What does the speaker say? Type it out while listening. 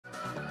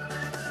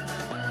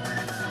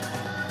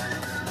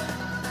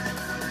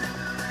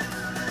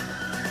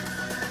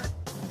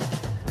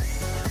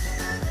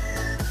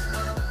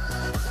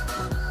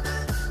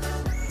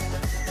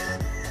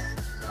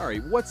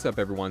Alright, what's up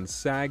everyone?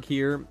 Sag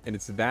here, and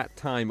it's that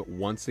time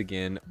once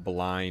again,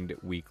 blind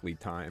weekly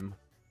time.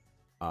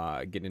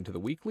 Get into the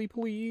weekly,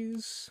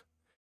 please.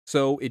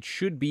 So it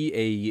should be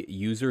a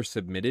user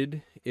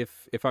submitted,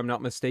 if I'm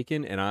not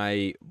mistaken,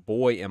 and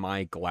boy am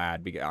I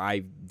glad, because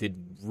I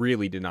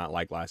really did not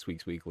like last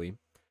week's weekly.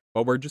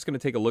 But we're just going to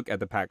take a look at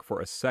the pack for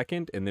a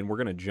second, and then we're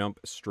going to jump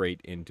straight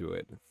into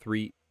it.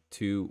 3,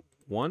 2,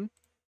 1.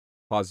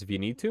 Pause if you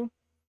need to.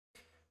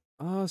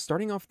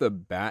 Starting off the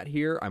bat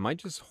here, I might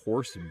just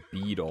Horse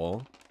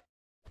Beetle.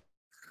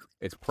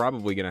 It's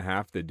probably gonna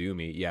have to do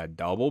me. Yeah,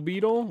 Double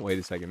Beetle? Wait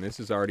a second, this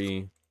is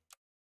already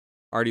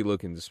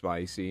looking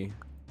spicy.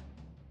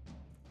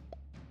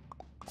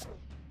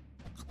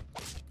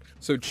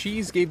 So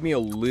Cheese gave me a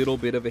little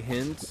bit of a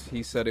hint.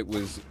 He said it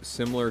was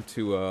similar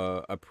to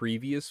a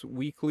previous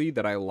weekly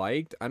that I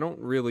liked. I don't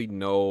really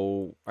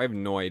know. I have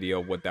no idea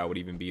what that would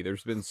even be.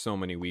 There's been so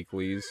many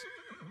weeklies.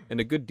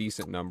 And a good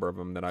decent number of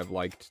them that I've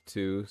liked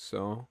too,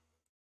 so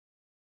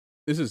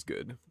this is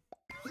good.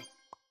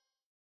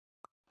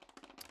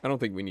 I don't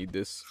think we need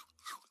this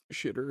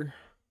shitter.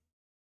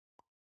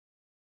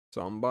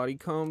 Somebody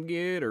come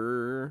get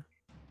her.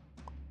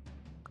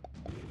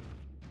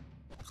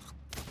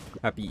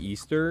 Happy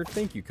Easter.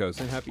 Thank you,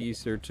 Cousin. Happy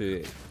Easter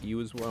to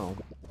you as well.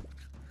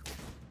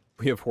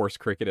 We have horse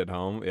cricket at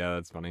home. Yeah,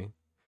 that's funny.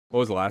 What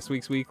was last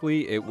week's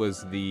weekly? It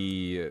was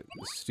the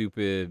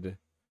stupid...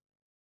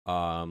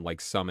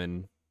 like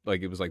summon,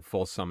 like it was like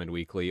full summon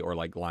weekly or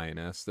like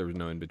lioness. There was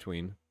no in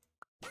between.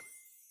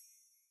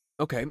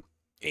 Okay,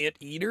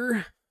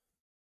 Anteater.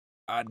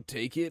 I'd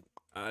take it.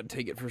 I'd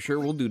take it for sure.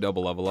 We'll do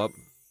double level up.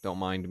 Don't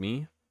mind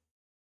me.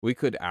 We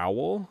could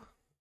Owl.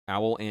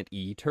 Owl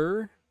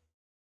Anteater.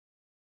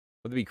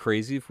 Would it be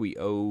crazy if we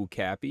owe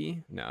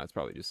Cappy? No, it's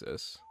probably just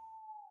this.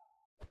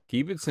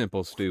 Keep it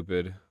simple,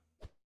 stupid.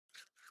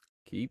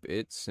 Keep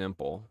it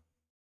simple.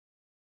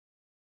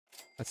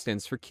 That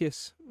stands for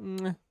kiss.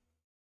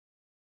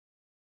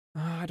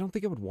 I don't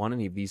think I would want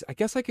any of these. I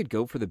guess I could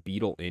go for the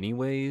beetle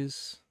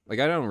anyways. Like,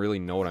 I don't really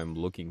know what I'm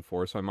looking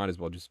for, so I might as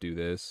well just do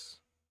this.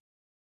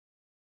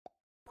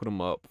 Put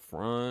them up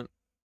front.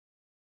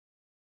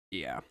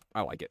 Yeah,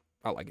 I like it.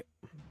 I like it.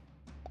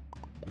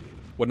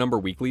 What number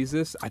weekly is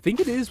this? I think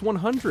it is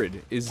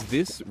 100. Is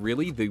this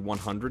really the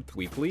 100th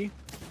weekly?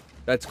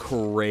 That's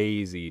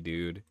crazy,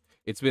 dude.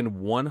 It's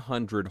been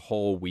 100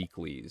 whole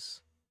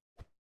weeklies.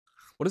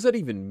 What does that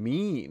even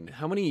mean?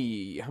 How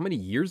many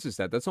years is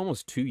that? That's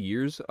almost 2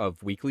 years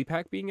of weekly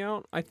pack being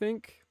out, I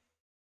think.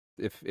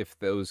 If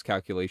those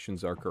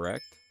calculations are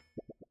correct.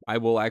 I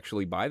will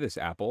actually buy this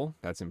apple.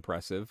 That's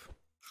impressive.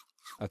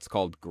 That's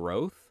called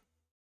growth.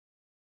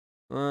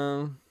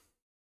 Oglo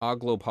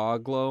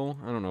Poglo.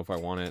 I don't know if I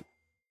want it.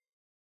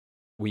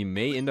 We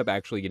may end up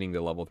actually getting the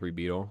level 3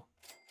 beetle.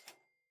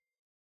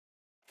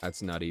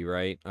 That's nutty,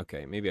 right?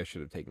 Okay, maybe I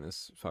should have taken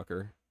this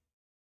fucker.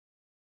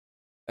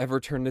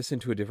 Ever turn this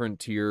into a different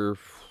tier?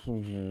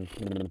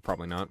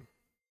 Probably not.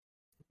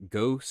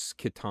 Ghost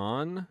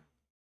Kitan?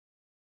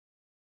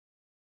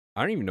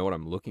 I don't even know what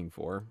I'm looking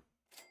for.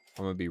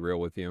 I'm gonna be real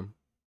with you.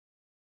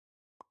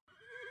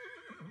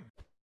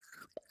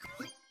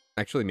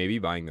 Actually, maybe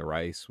buying the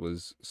rice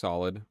was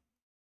solid.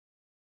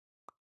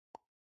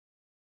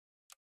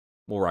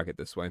 We'll rock it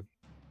this way.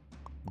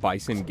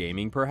 Bison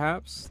Gaming,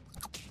 perhaps?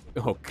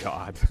 Oh,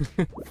 God.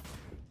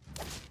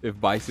 If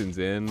Bison's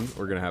in,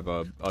 we're gonna have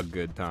a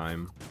good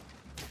time.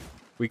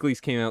 Weeklies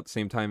came out the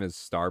same time as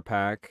Star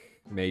Pack,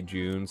 May,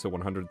 June, so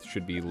 100th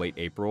should be late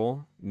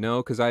April.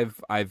 No, because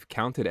I've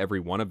counted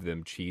every one of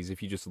them, Cheese.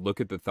 If you just look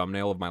at the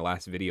thumbnail of my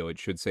last video, it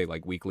should say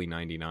like weekly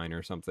 99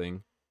 or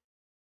something.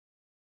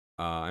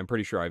 I'm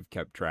pretty sure I've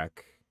kept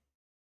track.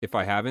 If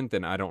I haven't,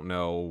 then I don't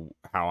know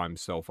how I'm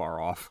so far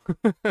off.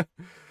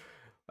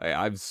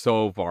 I'm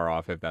so far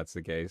off if that's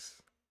the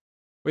case.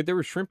 Wait, there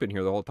was shrimp in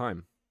here the whole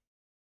time.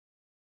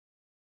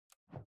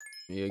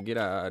 Yeah, get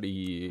out of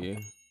here.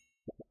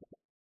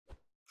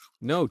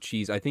 No,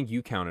 Cheese, I think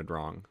you counted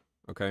wrong.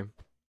 Okay? I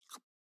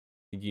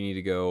think you need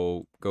to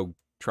go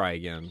try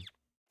again.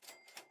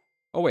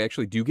 Oh, wait,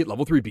 actually, do you get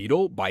level 3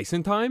 beetle?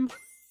 Bison time?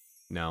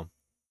 No.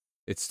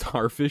 It's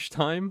starfish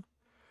time?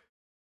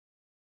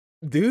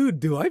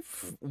 Dude,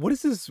 what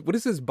is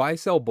this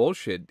buy-sell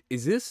bullshit?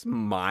 Is this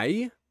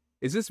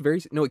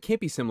very... No, it can't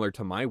be similar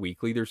to my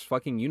weekly. There's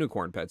fucking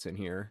unicorn pets in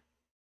here.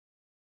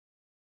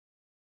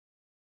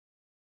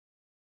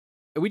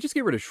 We just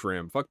get rid of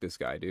shrimp. Fuck this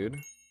guy, dude.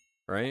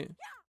 Right?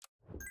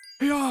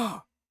 Yeah.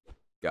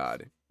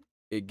 God.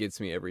 It gets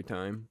me every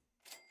time.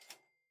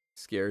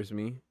 Scares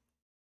me.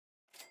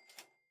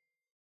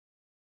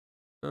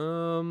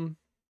 Probably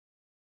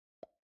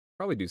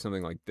do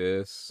something like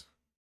this.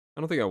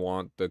 I don't think I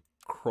want the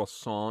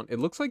croissant. It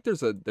looks like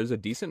there's a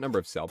decent number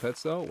of sell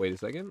pets though. Wait a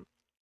second.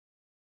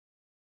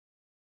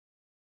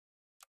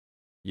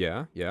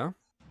 Yeah.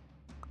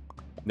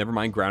 Never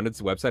mind,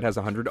 Grounded's website has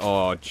 100.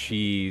 Oh,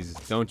 Cheese.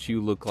 Don't you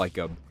look like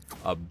a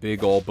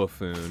big ol'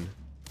 buffoon.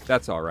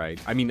 That's all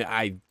right. I mean,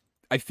 I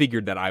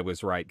figured that I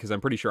was right, because I'm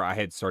pretty sure I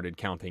had started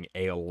counting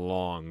a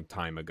long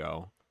time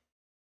ago.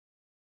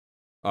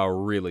 A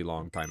really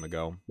long time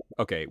ago.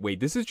 Okay, wait,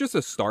 this is just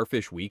a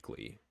Starfish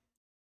Weekly.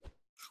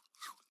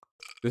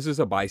 This is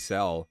a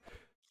buy-sell.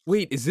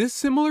 Wait, is this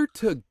similar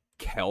to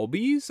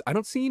Kelby's? I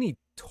don't see any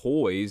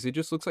toys. It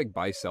just looks like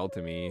buy-sell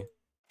to me.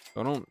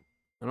 I don't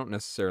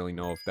necessarily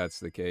know if that's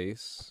the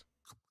case.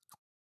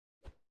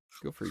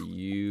 Go for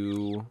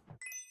you.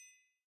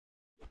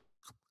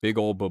 Big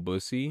old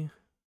Babusi.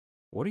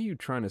 What are you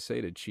trying to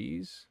say to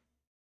Cheese?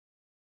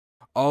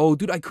 Oh,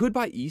 dude, I could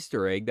buy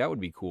Easter egg. That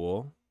would be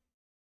cool.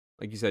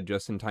 Like you said,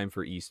 just in time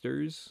for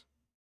Easters.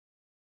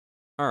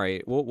 All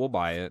right, we'll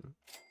buy it.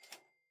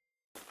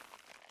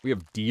 We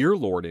have Deer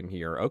Lord in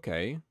here.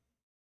 Okay.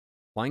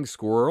 Flying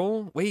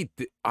Squirrel. Wait,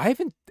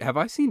 have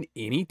I seen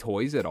any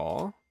toys at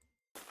all?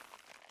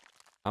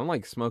 I'm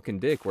like smoking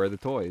dick. Where are the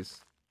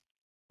toys?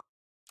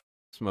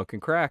 Smoking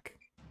crack.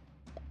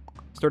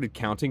 Started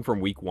counting from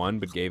week 1,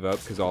 but gave up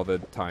because all the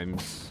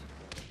times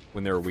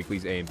when there were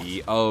weeklies A and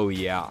B. Oh,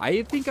 yeah.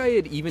 I think I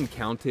had even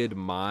counted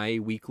my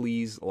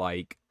weeklies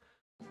like,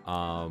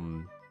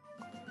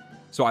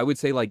 so I would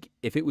say like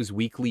if it was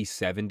weekly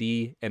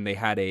 70 and they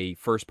had a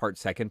first part,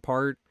 second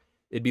part,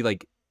 it'd be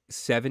like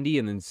 70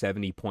 and then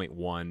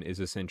 70.1 is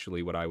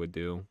essentially what I would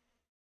do.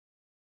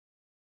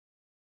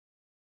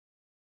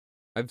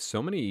 I have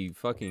so many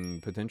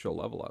fucking potential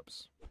level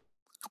ups.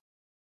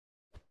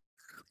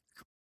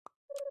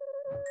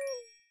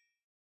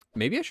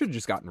 Maybe I should have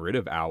just gotten rid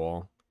of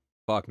Owl.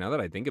 Fuck, now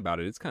that I think about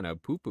it, it's kind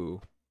of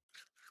poo-poo.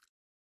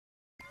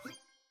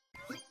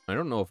 I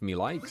don't know if me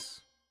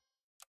likes.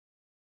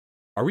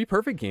 Are we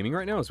perfect gaming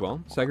right now as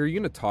well? Sag, are you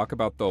going to talk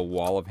about the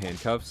wall of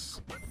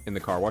handcuffs in the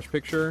car wash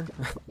picture?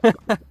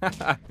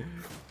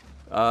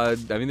 I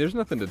mean, there's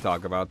nothing to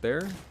talk about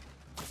there.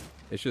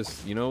 It's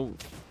just, you know,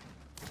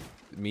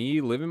 me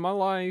living my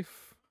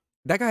life.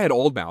 That guy had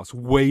Old Mouse.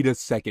 Wait a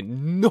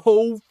second.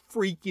 No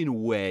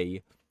freaking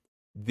way.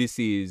 This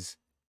is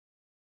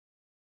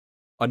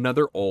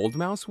another Old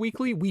Mouse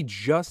weekly? We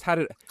just had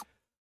it.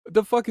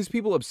 The fuck is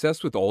people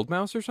obsessed with Old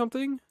Mouse or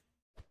something?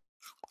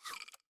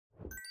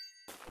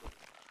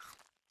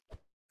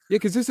 Yeah,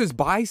 because this is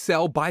buy,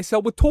 sell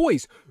with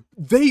toys.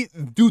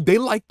 Dude, they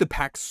liked the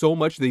pack so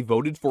much they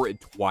voted for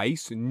it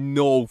twice.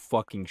 No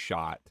fucking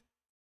shot.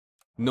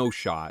 No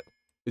shot.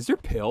 Is there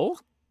pill?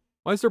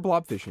 Why is there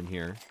blobfish in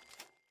here?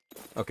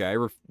 Okay,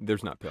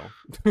 there's not pill.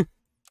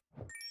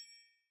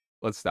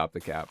 Let's stop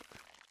the cap.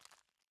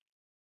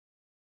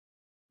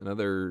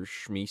 Another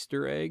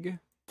Schmeester egg.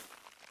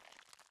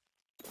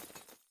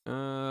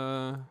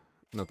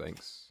 No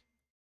thanks.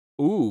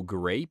 Ooh,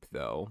 grape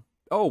though.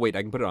 Oh wait,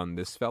 I can put it on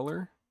this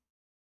feller.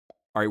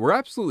 All right, we're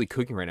absolutely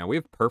cooking right now. We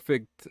have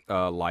perfect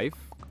life.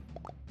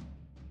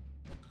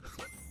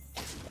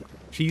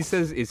 Cheese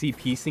says, is he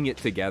piecing it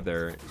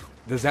together?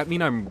 Does that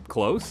mean I'm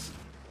close?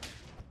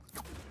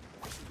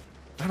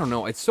 I don't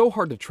know. It's so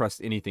hard to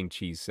trust anything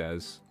Cheese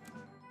says.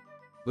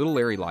 Little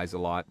Larry lies a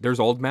lot. There's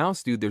Old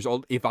Mouse, dude. There's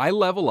old. If I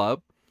level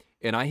up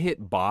and I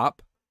hit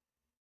Bop,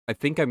 I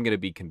think I'm gonna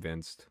be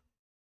convinced.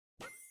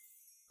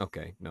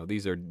 Okay, no,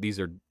 these are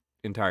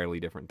entirely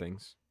different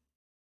things.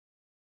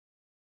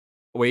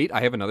 Wait,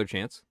 I have another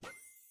chance.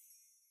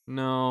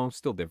 No,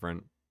 still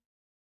different.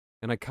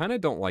 And I kind of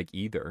don't like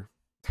either.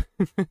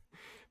 I'm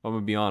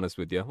gonna be honest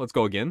with you. Let's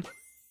go again.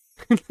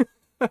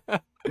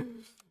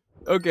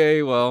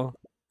 Okay, well,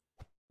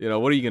 you know,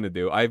 what are you gonna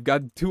do? I've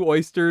got 2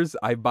 oysters.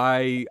 I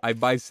buy,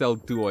 sell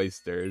 2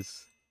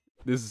 oysters.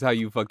 This is how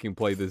you fucking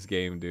play this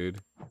game, dude.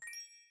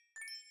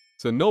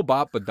 So no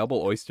bop, but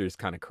double oysters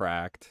kind of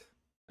cracked.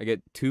 I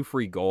get 2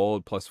 free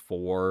gold plus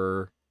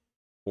 4.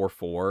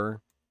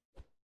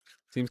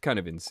 Seems kind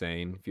of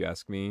insane, if you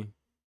ask me.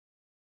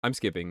 I'm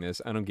skipping this.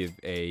 I don't give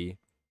a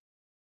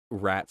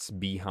rat's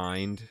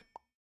behind.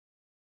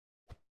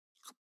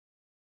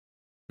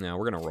 Now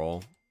we're gonna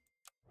roll.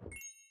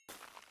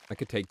 I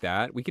could take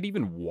that. We could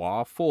even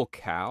waffle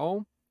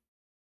cow.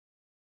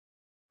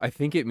 I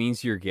think it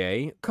means you're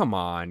gay. Come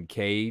on,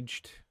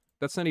 Caged.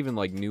 That's not even,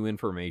 like, new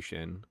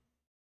information.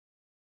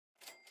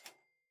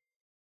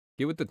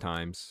 Get with the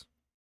times.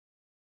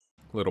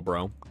 Little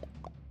bro.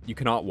 You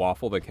cannot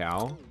waffle the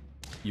cow?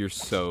 You're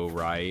so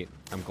right.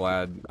 I'm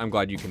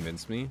glad you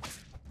convinced me.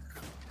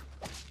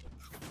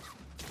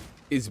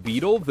 Is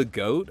Beetle the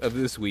goat of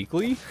this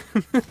weekly?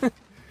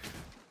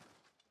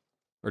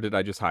 Or did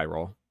I just high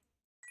roll?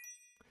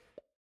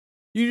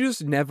 You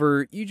just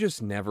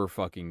never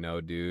fucking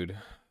know, dude.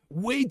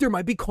 Wait, there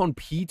might be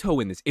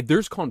Compito in this. If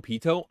there's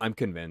Compito, I'm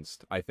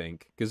convinced, I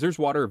think. Because there's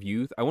Water of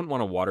Youth. I wouldn't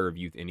want a Water of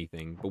Youth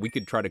anything, but we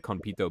could try to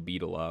Compito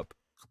Beetle up.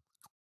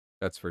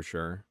 That's for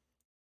sure.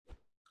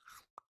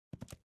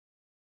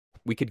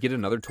 We could get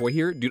another toy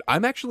here. Dude,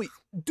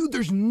 dude,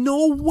 there's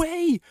no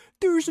way.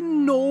 There's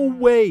no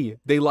way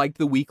they liked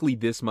the weekly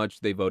this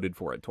much they voted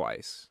for it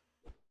twice.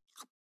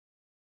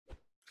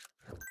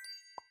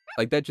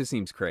 Like, that just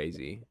seems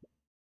crazy.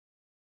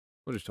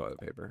 We'll just toilet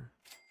paper.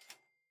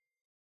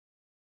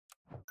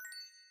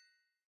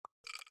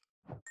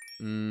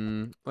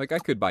 Like, I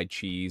could buy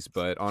cheese,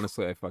 but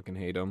honestly, I fucking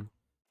hate them.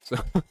 So,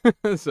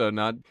 so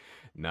not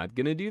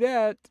gonna do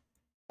that.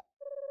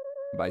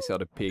 Buy, sell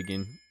to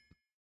piggin.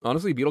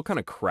 Honestly, Beetle kind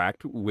of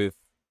cracked with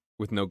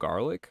no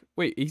garlic.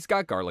 Wait, he's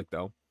got garlic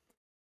though.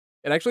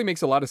 It actually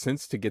makes a lot of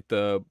sense to get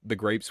the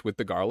grapes with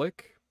the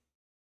garlic.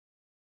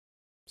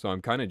 So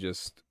I'm kind of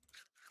just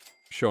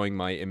showing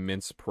my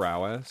immense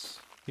prowess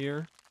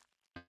here.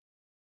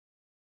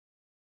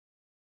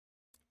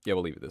 Yeah,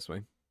 we'll leave it this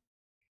way.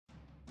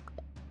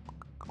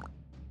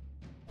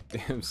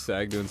 Damn,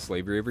 Sag doing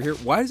slavery over here.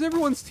 Why is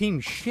everyone's team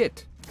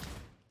shit?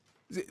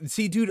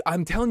 See, dude,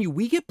 I'm telling you,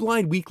 we get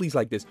blind weeklies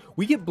like this.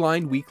 We get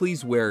blind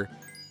weeklies where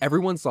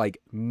everyone's like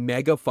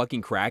mega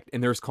fucking cracked,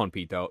 and there's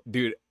Conpito,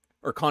 dude,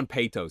 or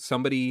Conpeto.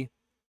 Somebody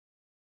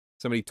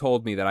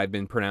told me that I've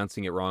been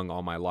pronouncing it wrong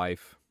all my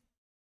life.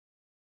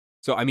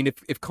 So I mean,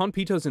 if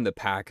Conpito's in the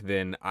pack,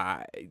 then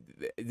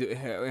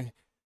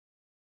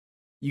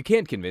you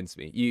can't convince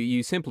me.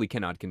 You simply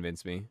cannot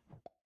convince me.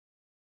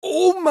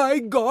 Oh my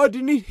god,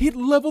 and it hit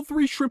level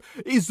 3 shrimp.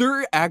 Is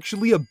there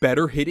actually a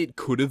better hit it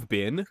could have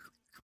been?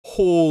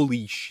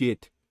 Holy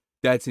shit.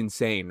 That's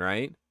insane,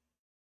 right?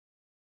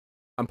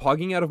 I'm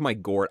pogging out of my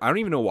gourd. I don't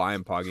even know why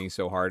I'm pogging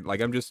so hard.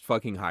 Like, I'm just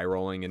fucking high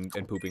rolling and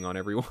pooping on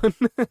everyone.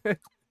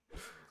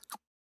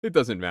 It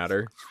doesn't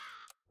matter.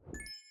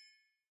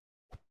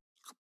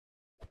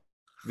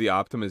 The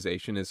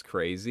optimization is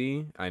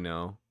crazy. I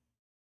know.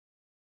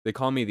 They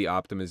call me the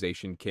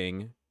optimization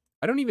king.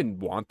 I don't even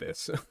want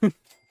this.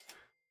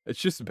 It's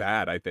just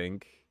bad, I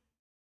think.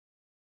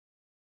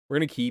 We're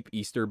gonna keep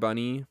Easter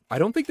Bunny. I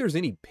don't think there's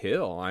any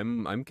pill.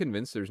 I'm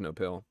convinced there's no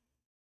pill.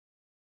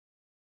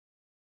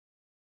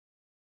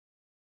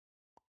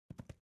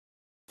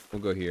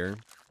 We'll go here.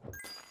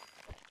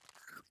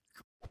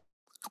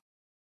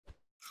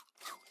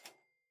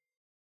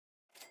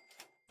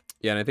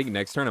 Yeah, and I think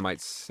next turn I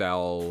might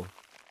sell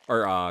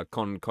or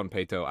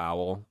Conpeto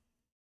Owl.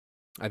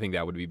 I think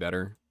that would be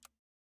better.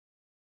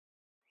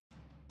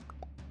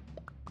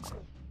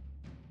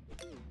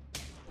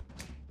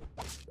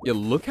 Yeah,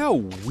 look how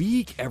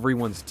weak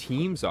everyone's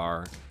teams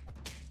are.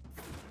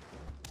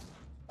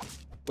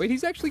 Wait,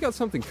 he's actually got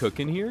something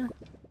cooking here?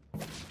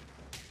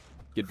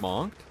 Get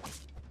monked?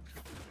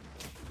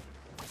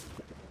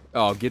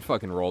 Oh, get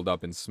fucking rolled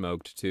up and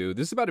smoked, too.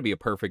 This is about to be a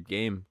perfect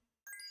game,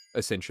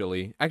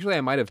 essentially. Actually,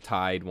 I might have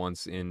tied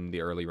once in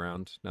the early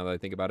round, now that I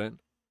think about it.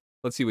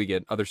 Let's see what we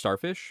get. Other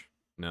starfish?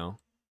 No.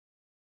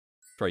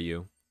 Try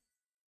you.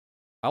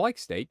 I like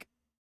steak.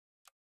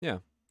 Yeah.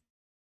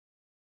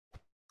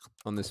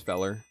 On this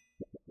feller.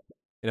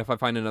 And if I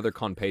find another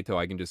Conpeto,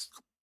 I can just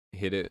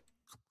hit it.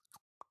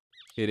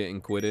 Hit it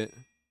and quit it.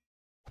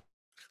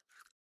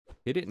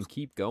 Hit it and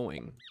keep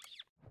going.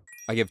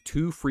 I have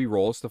 2 free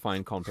rolls to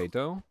find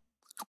Conpeto.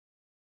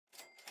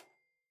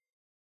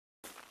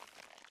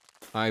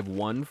 I have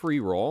 1 free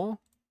roll.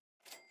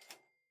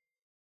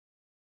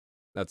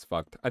 That's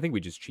fucked. I think we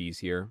just cheese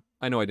here.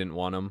 I know I didn't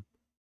want him,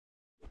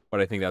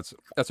 but I think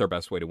that's our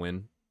best way to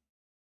win.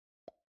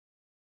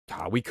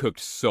 God, we cooked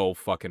so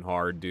fucking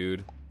hard,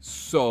 dude.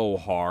 So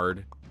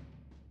hard.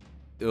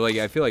 Like,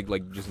 I feel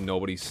like just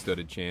nobody stood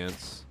a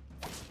chance.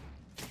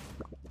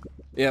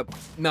 Yep,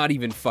 not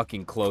even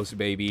fucking close,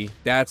 baby.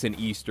 That's an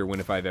Easter win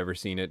if I've ever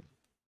seen it.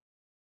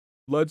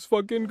 Let's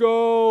fucking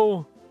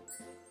go!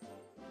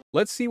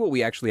 Let's see what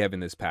we actually have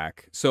in this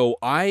pack. So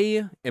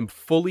I am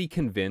fully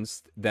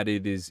convinced that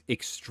it is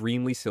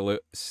extremely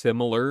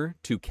similar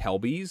to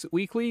Kelby's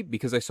weekly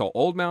because I saw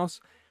Old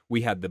Mouse.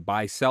 We had the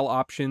buy-sell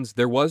options.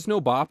 There was no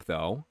Bop,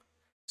 though.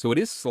 So it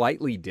is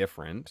slightly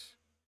different.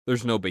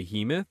 There's no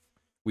Behemoth.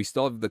 We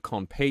still have the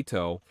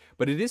Conpeto.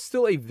 But it is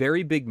still a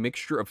very big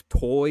mixture of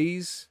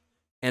toys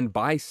and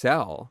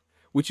buy-sell,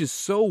 which is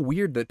so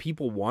weird that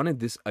people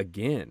wanted this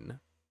again,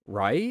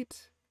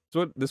 right?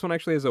 So this one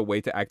actually has a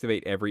way to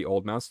activate every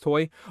Old Mouse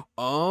toy.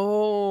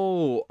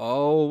 Oh,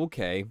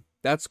 okay.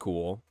 That's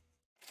cool.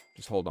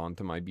 Just hold on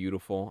to my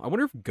beautiful. I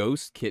wonder if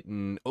Ghost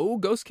Kitten... Oh,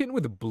 Ghost Kitten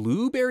with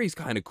blueberries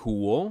kind of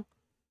cool.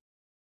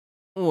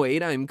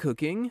 Wait, I'm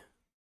cooking.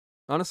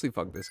 Honestly,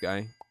 fuck this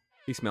guy.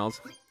 He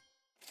smells.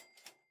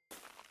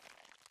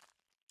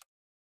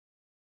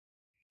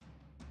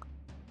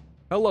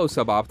 Hello,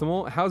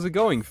 Suboptimal. How's it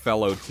going,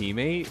 fellow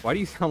teammate? Why do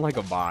you sound like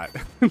a bot?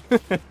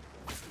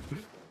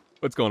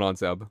 What's going on,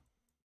 Seb?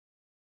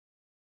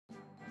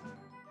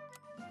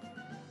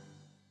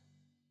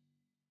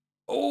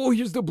 Oh,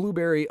 here's the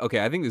blueberry.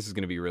 Okay, I think this is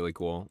going to be really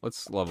cool.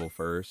 Let's level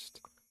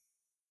first.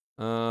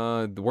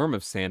 The Worm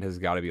of Sand has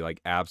got to be, like,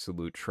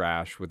 absolute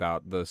trash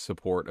without the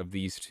support of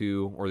these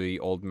two, or the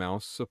Old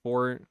Mouse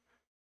support.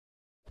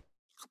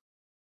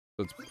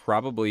 So it's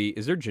probably...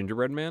 Is there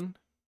Gingerbread Man?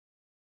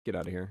 Get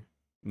out of here.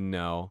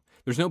 No.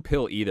 There's no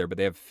pill either, but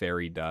they have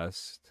fairy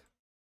dust.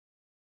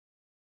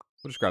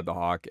 We'll just grab the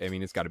hawk. I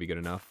mean, it's got to be good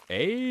enough.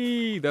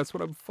 Hey, that's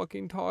what I'm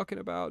fucking talking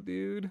about,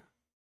 dude.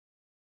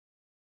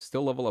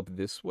 Still level up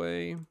this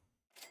way.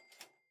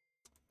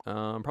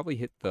 Probably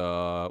hit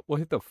the... We'll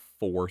hit the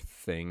 4th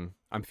thing.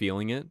 I'm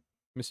feeling it,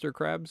 Mr.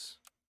 Krabs.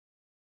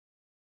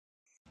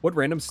 What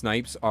random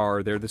snipes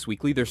are there this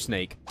weekly? There's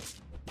Snake.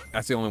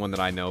 That's the only one that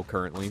I know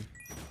currently.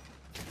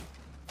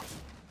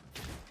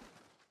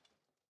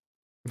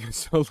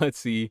 So let's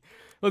see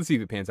if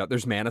it pans out.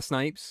 There's Mana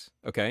Snipes.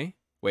 Okay.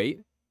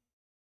 Wait.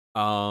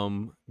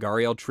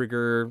 Gariel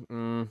trigger.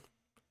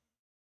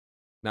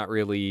 Not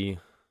really.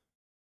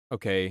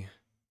 Okay.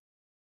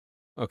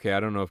 Okay, I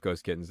don't know if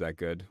Ghost Kitten's that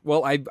good.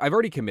 Well, I've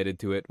already committed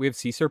to it. We have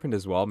Sea Serpent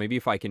as well. Maybe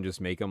if I can just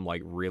make them,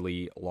 like,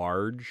 really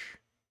large,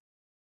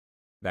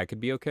 that could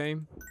be okay.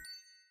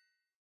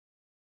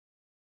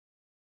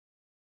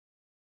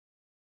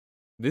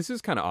 This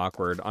is kind of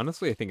awkward.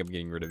 Honestly, I think I'm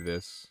getting rid of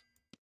this.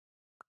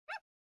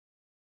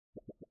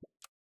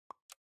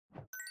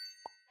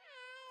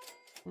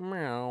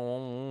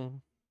 Meow.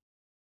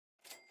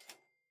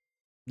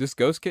 This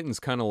Ghost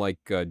Kitten's kind of like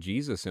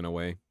Jesus in a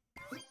way.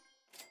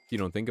 If you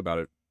don't think about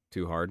it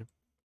too hard.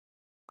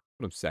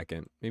 Put him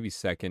second. Maybe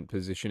second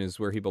position is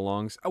where he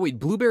belongs. Oh, wait,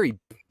 Blueberry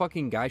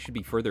fucking guy should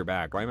be further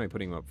back. Why am I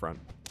putting him up front?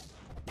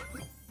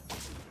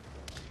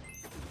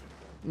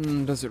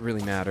 Does it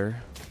really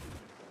matter?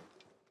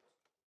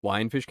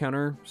 Lionfish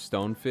counter?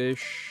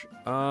 Stonefish?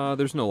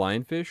 There's no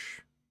lionfish.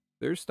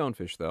 There's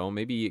stonefish, though.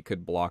 Maybe it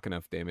could block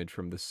enough damage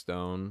from the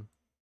stone.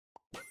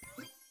 What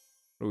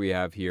do we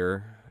have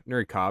here?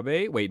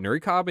 Nurikabe? Wait,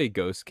 Nurikabe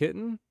Ghost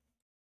Kitten?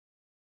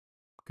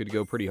 Could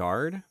go pretty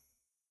hard.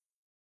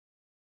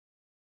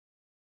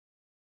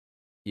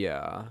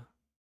 Yeah.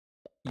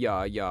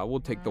 Yeah,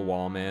 we'll take the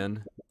wall,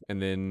 man.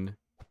 And then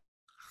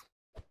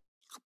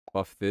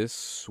buff this.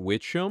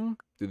 Switch them.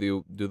 Do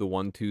the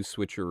 1-2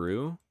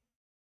 switcheroo.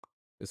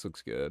 This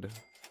looks good.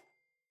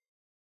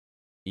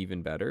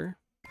 Even better.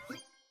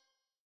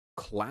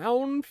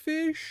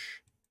 Clownfish?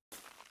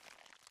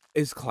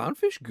 Is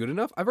Clownfish good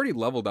enough? I've already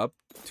leveled up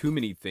too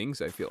many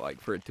things, I feel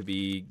like, for it to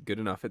be good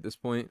enough at this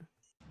point.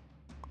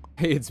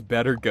 Hey, it's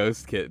better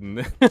Ghost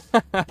Kitten.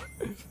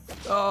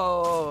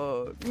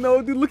 Oh,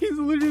 no, dude, look, he's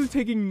literally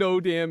taking no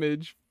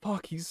damage.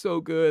 Fuck, he's so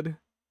good.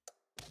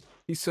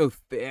 He's so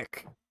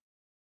thick.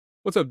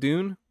 What's up,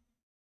 Dune?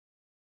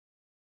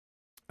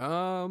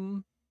 Yeah,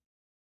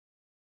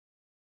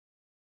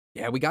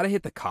 we gotta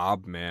hit the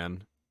Cobb,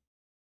 man.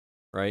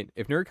 Right?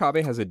 If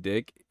Nurikabe has a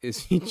dick,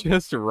 is he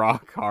just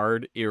rock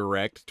hard,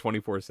 erect,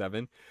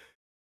 24/7?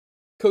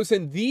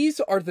 Kosen, these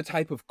are the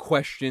type of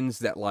questions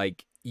that,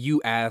 like,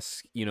 you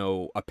ask, you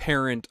know, a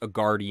parent, a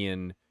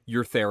guardian,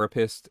 your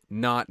therapist,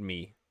 not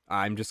me.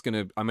 I'm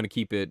gonna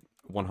keep it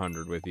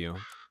 100 with you.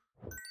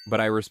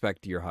 But I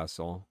respect your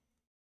hustle.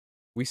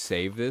 We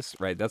save this,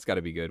 right? That's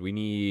gotta be good. We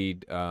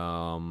need,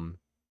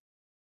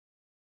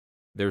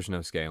 there's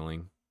no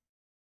scaling.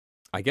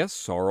 I guess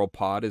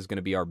Sauropod is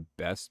gonna be our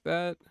best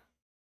bet.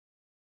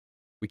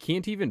 We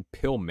can't even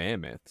pill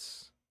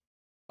mammoths.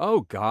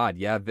 Oh god,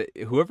 yeah,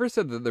 whoever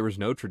said that there was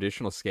no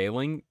traditional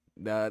scaling,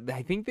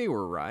 I think they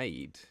were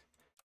right.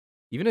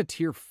 Even a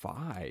tier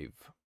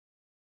 5.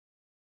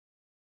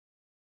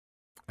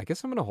 I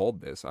guess I'm gonna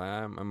hold this.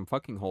 I'm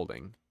fucking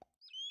holding.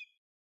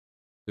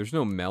 There's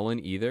no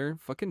melon either.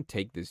 Fucking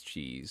take this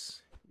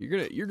cheese.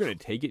 You're gonna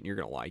take it and you're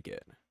gonna like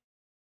it.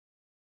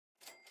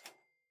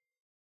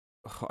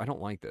 Oh, I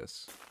don't like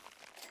this.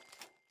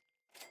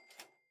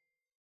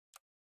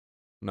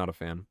 Not a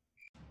fan.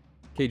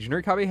 Cage,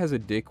 Nurikabe has a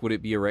dick. Would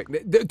it be erect?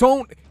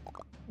 Don't!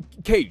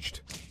 Caged.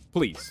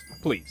 Please.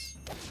 Please.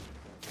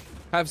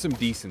 Have some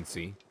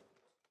decency.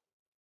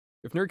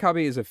 If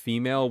Nurikabe is a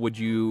female, would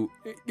you...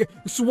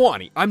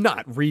 Swanee! I'm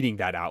not reading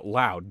that out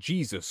loud.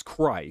 Jesus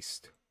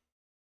Christ.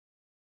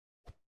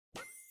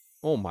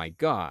 Oh my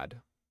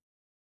god.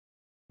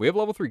 We have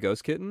level 3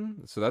 Ghost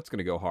Kitten, so that's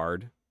gonna go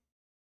hard.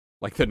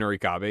 Like the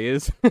Nurikabe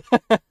is.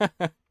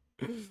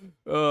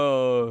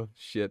 Oh,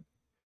 shit.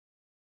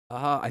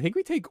 I think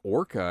we take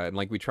Orca, and,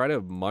 like, we try to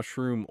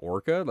mushroom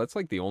Orca. That's,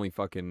 like, the only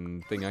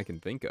fucking thing I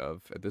can think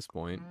of at this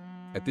point.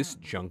 At this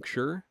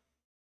juncture.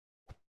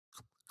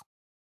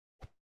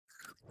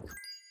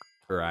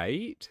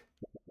 Right?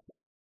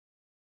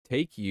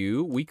 Take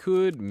you. We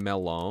could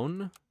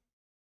Melon.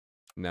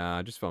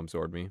 Nah, just Foam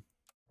Sword me.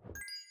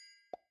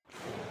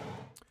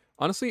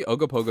 Honestly,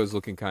 Ogopogo's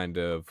looking kind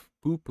of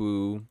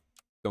poo-poo.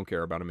 Don't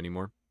care about him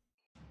anymore.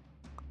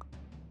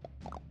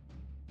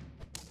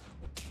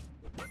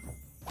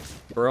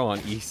 Bro, on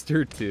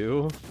Easter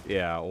too?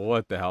 Yeah,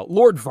 what the hell?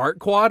 Lord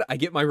Fartquad, I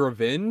get my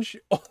revenge?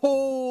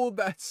 Oh,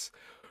 that's...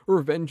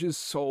 Revenge is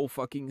so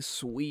fucking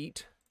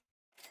sweet.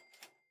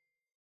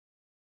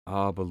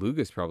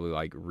 Beluga's probably,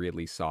 like,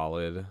 really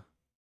solid.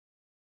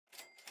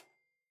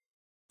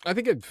 I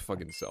think I'd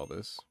fucking sell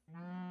this.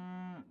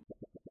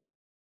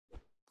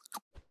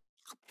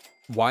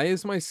 Why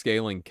is my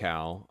scaling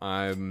cow?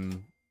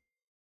 I'm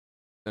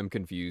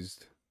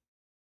confused.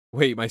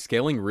 Wait, my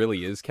scaling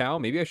really is cow?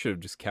 Maybe I should have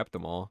just kept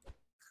them all.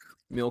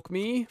 Milk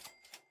me?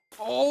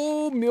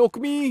 Oh, milk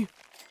me!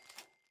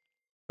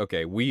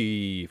 Okay,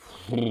 we...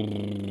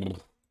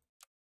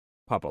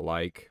 Pop a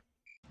like.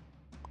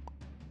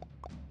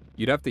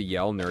 You'd have to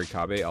yell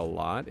Nurikabe a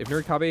lot. If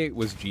Nurikabe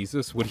was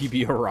Jesus, would he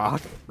be a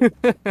rock? You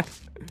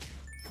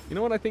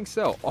know what? I think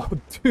so. Oh,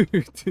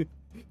 dude.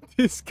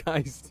 This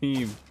guy's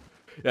team.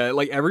 Yeah,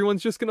 like,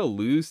 everyone's just gonna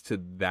lose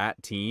to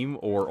that team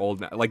or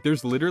Old Mouse. Like,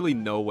 there's literally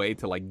no way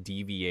to, like,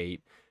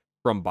 deviate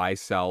from Buy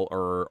Sell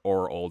or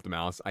Old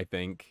Mouse, I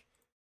think.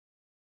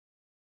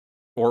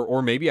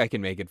 Or maybe I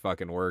can make it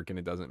fucking work and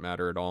it doesn't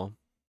matter at all.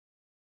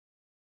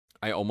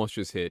 I almost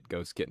just hit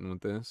Ghost Kitten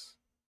with this.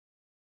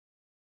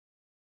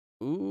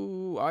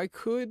 Ooh, I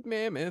could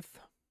Mammoth.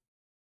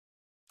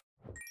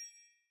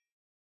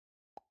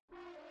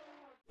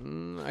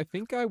 I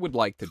think I would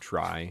like to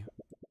try.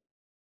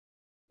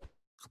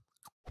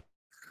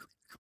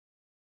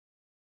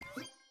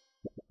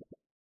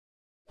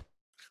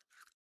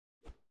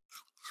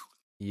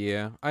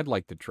 Yeah, I'd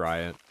like to try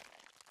it.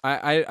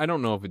 I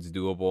don't know if it's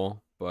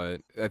doable,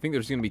 but I think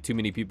there's going to be too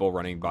many people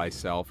running by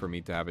Cell for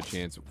me to have a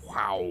chance.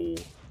 Wow.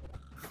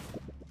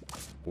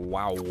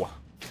 Wow.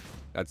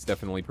 That's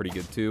definitely pretty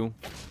good, too.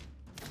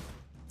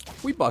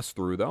 We bust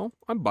through, though.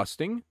 I'm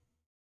busting.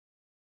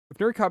 If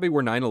Nurikabe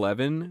were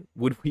 9/11,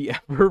 would we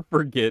ever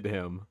forget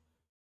him?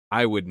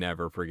 I would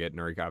never forget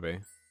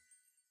Nurikabe.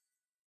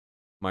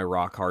 My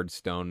rock-hard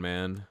stone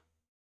man.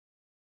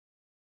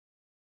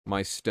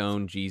 My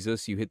stone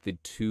Jesus. You hit the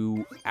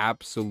 2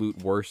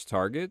 absolute worst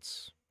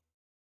targets.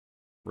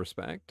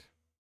 Respect.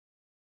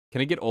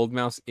 Can I get Old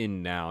Mouse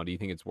in now? Do you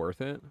think it's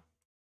worth it?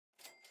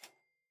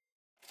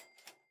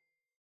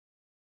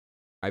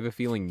 I have a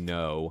feeling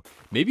no.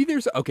 Maybe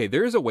there's... Okay,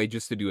 there's a way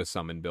just to do a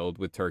summon build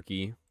with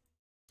Turkey.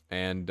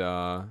 And,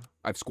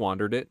 I've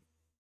squandered it.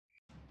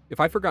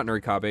 If I forgot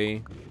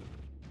Nurikabe,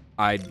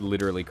 I'd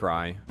literally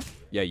cry.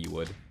 Yeah, you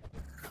would.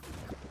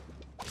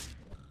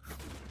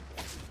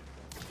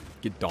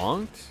 Get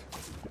donked?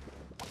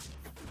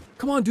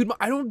 Come on, dude.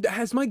 I don't...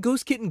 Has my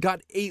Ghost Kitten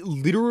got a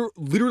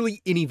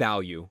literally any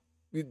value?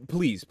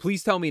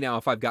 Please tell me now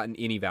if I've gotten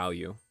any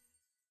value.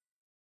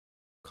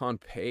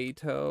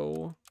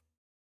 Conpeto.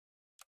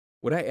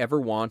 Would I ever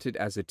want it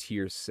as a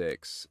tier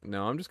 6?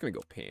 No, I'm just gonna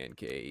go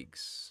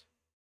pancakes.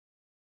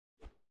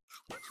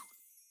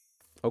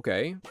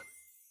 Okay.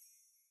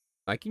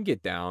 I can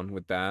get down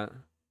with that.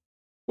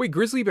 Wait,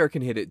 Grizzly Bear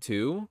can hit it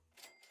too?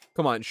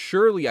 Come on,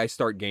 surely I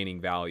start gaining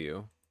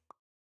value.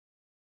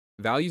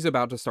 Value's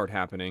about to start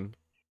happening.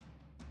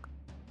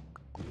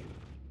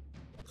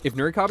 If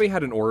Nurikabe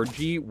had an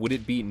orgy, would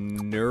it be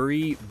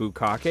Nuri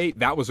Bukake?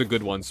 That was a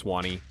good one,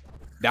 Swanee.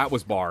 That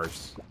was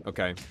bars.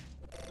 Okay.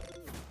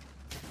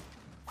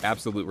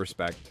 Absolute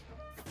respect.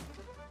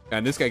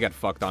 And this guy got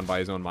fucked on by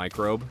his own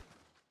microbe.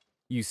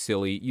 You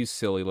silly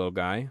little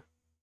guy.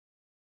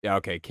 Yeah,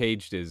 okay,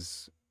 Caged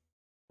is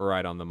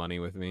right on the money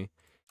with me.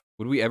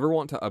 Would we ever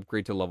want to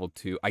upgrade to level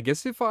 2? I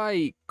guess if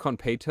I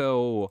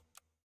Conpeto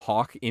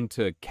Hawk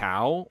into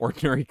Cow or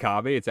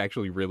Nurikabe, it's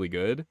actually really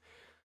good.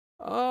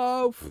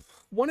 1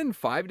 in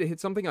 5 to hit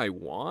something I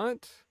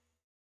want.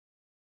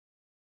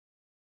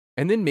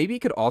 And then maybe it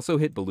could also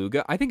hit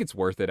Beluga. I think it's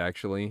worth it,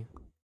 actually.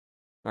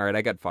 Alright,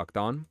 I got fucked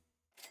on.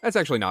 That's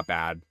actually not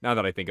bad, now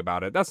that I think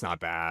about it. That's not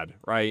bad,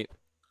 right?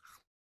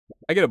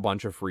 I get a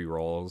bunch of free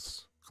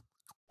rolls.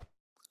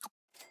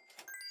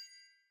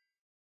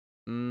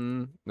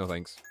 No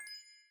thanks.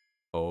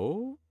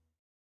 Oh?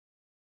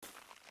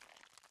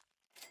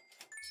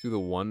 Let's do the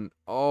one...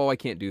 Oh, I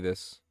can't do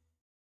this.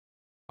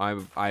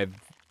 I've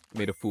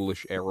made a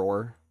foolish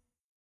error.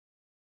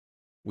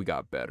 We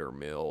got better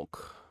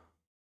milk.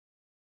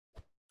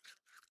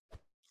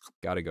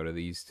 Gotta go to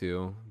these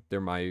two.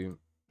 They're my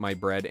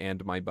bread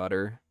and my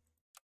butter.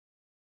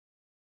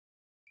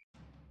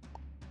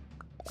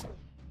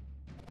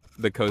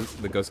 The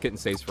Ghost Kitten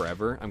stays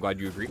forever. I'm glad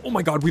you agree. Oh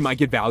my god, we might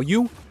get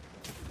value.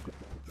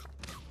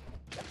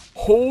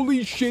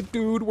 Holy shit,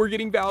 dude. We're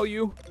getting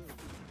value.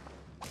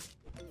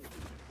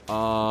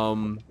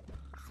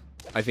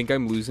 I think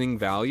I'm losing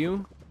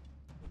value.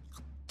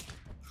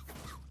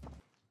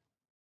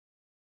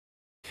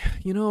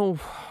 You know,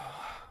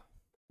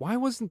 why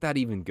wasn't that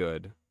even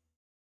good?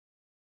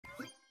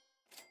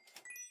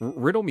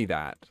 Riddle me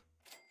that.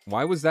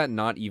 Why was that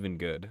not even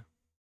good?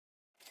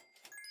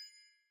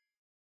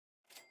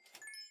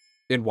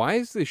 And why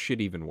is this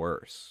shit even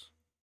worse?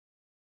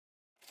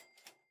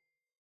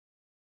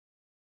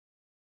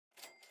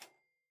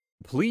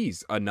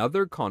 Please,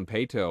 another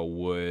Conpeto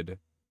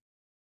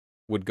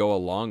would go a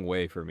long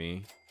way for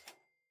me.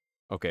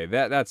 Okay,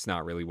 that's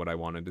not really what I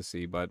wanted to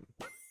see, but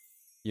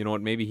you know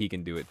what? Maybe he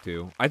can do it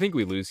too. I think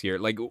we lose here.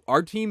 Like,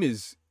 our team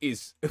is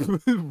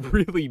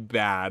really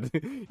bad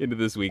into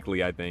this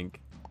weekly, I think.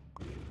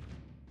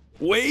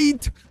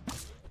 Wait!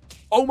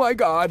 Oh my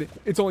god!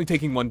 It's only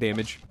taking 1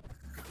 damage.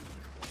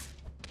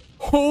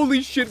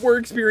 Holy shit, we're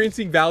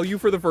experiencing value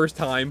for the first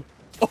time.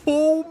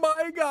 Oh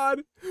my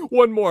god!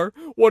 One more,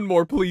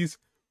 please.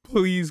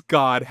 Please,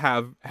 God,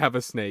 have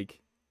a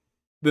snake.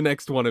 The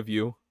next one of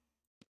you.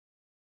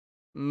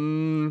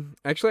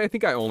 Actually, I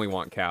think I only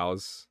want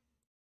cows.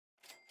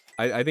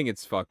 I think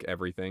it's fuck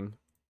everything.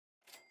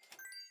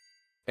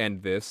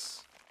 And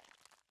this.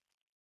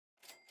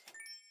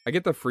 I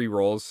get the free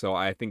rolls, so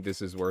I think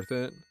this is worth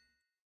it.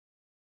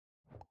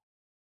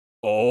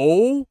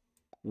 Oh!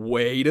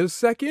 Wait a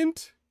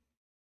second.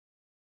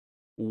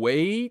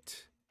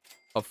 Wait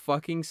a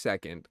fucking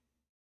second.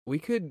 We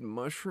could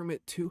mushroom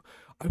it too.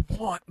 I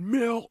want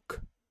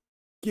milk.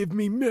 Give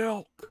me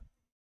milk.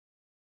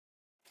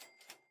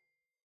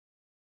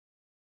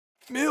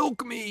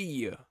 Milk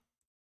me.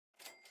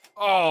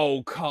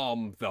 Oh,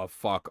 come the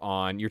fuck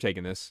on. You're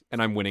taking this,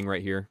 and I'm winning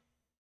right here.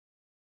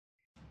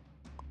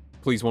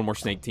 Please, one more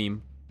snake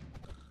team.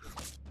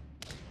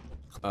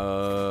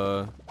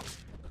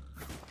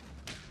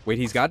 Wait,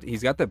 he's got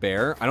the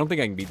bear? I don't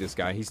think I can beat this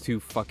guy. He's too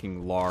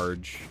fucking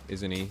large,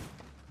 isn't he?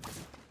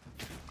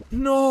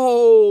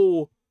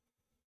 No!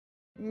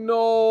 No!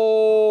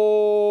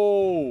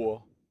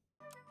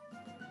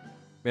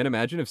 Man,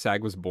 imagine if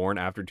SAG was born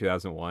after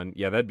 2001.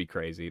 Yeah, that'd be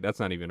crazy.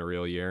 That's not even a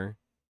real year.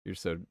 You're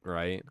so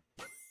right.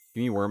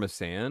 Give me Worm of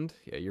Sand?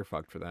 Yeah, you're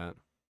fucked for that.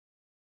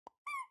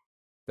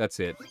 That's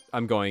it.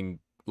 I'm going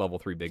level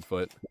 3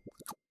 Bigfoot.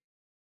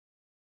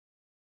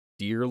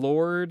 Deer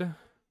Lord?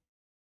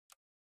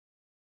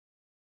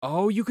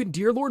 Oh, you can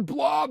Deer Lord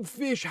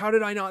Blobfish! How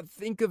did I not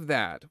think of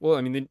that? Well,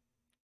 I mean, then...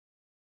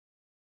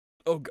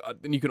 Oh god,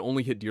 then you can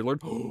only hit Deer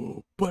Lord.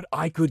 But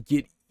I could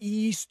get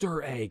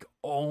Easter Egg.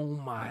 Oh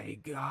my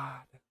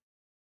god.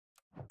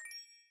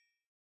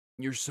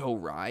 You're so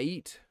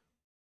right.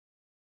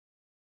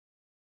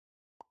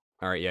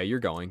 Alright, yeah, you're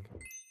going.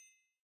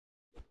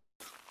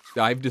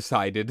 I've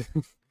decided.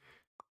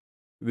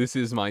 This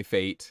is my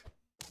fate.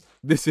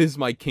 This is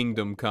my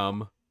kingdom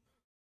come.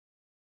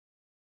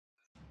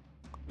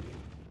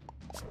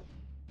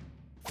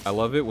 I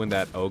love it when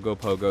that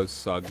Ogopogo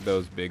sucked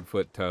those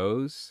Bigfoot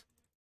toes.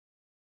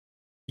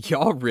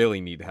 Y'all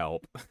really need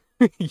help.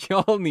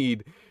 Y'all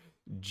need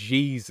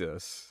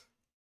Jesus.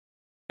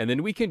 And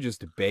then we can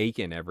just bake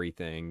in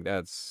everything.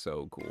 That's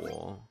so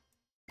cool.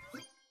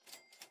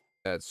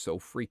 That's so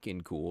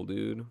freaking cool,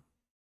 dude.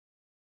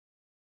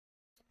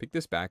 Pick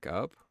this back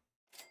up.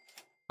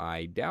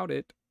 I doubt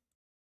it.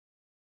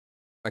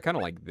 I kind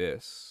of like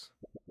this.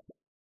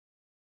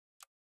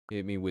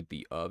 Hit me with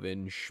the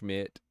oven,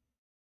 Schmidt.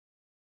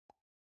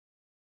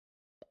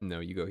 No,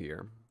 you go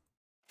here.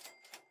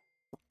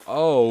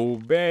 Oh,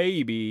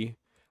 baby.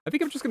 I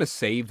think I'm just going to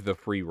save the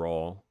free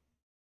roll.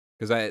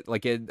 Because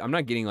I'm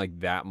not getting, like,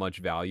 that much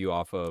value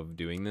off of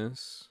doing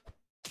this.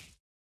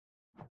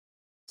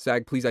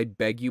 Sag, please, I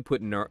beg you,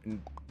 put the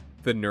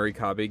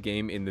Nurikabe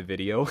game in the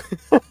video.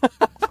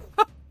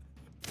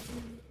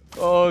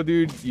 Oh,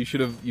 dude, you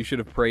should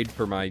have prayed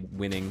for my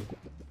winning.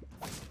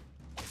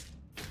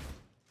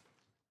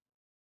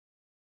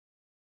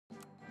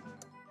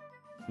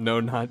 No,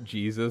 not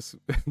Jesus.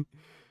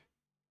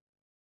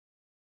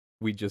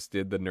 We just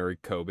did the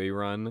Nurikabe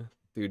run.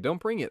 Dude, don't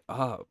bring it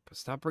up.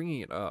 Stop bringing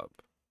it up.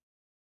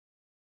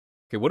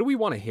 Okay, what do we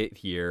want to hit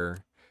here?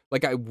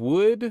 Like, I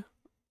would,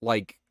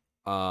 like,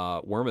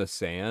 Worm of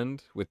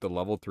Sand with the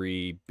level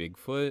 3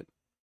 Bigfoot.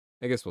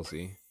 I guess we'll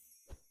see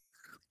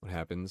what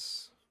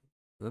happens.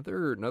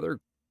 Another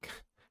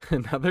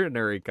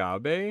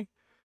Nurikabe?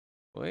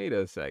 Wait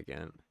a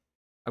second.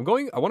 I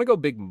want to go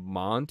Big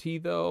Monty,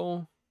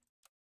 though.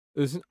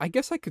 I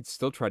guess I could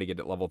still try to get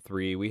it level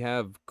 3. We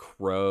have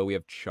Crow, we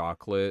have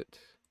Chocolate.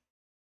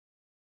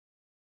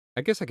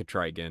 I guess I could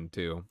try again,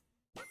 too.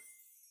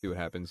 See what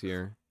happens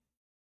here.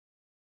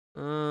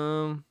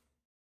 Probably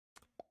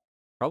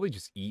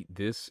just eat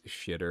this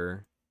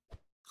shitter.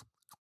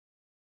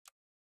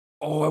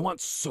 Oh, I want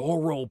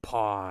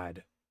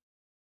Sauropod.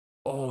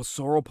 Oh,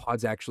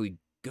 Sauropod's actually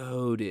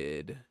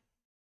goated.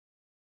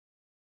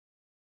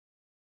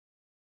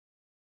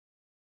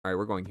 All right,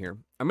 we're going here.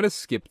 I'm gonna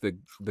skip the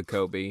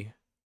Kobe.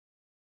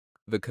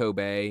 The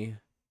Kobe.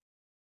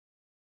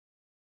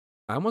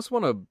 I almost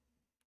want to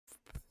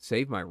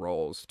save my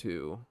rolls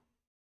too.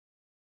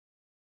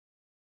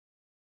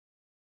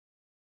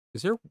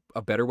 Is there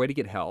a better way to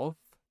get health?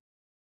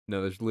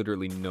 No, there's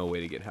literally no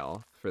way to get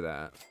health for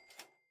that.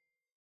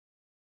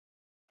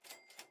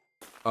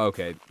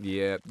 Okay,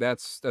 yeah,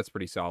 that's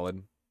pretty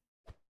solid.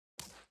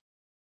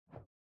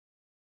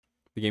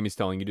 The game is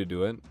telling you to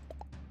do it.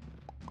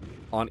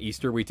 On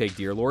Easter, we take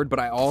Deer Lord, but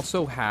I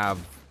also have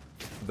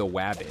the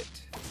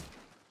Wabbit.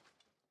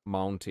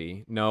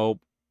 Monty. Nope.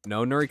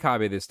 No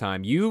Nurikabe this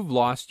time. You've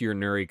lost your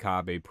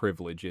Nurikabe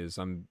privileges,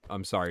 I'm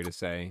sorry to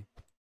say.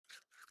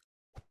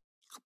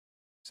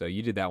 So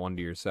you did that one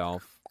to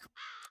yourself.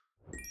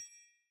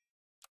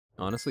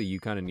 Honestly, you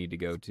kind of need to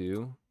go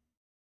too.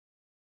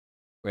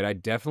 Wait, I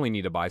definitely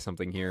need to buy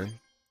something here.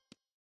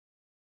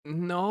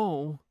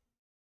 No.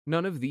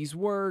 None of these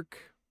work.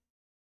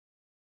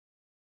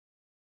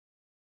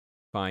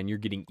 Fine, you're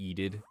getting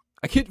eated.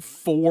 I get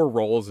 4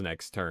 rolls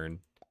next turn.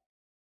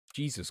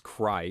 Jesus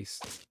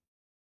Christ.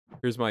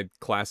 Here's my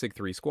classic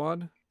 3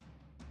 squad.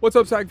 What's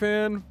up, Sag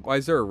fan? Why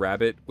is there a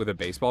rabbit with a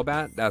baseball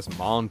bat? That's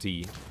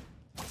Monty.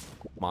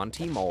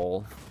 Monty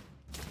Mole.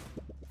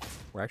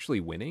 We're actually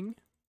winning?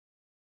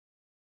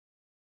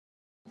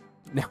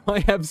 Now I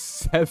have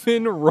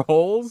 7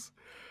 rolls?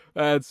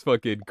 That's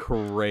fucking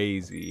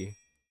crazy.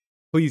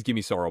 Please give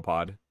me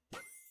Sauropod.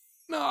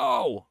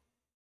 No!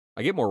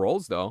 I get more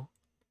rolls, though.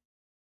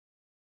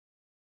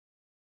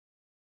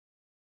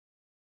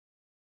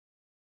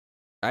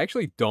 I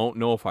actually don't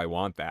know if I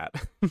want that.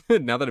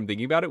 Now that I'm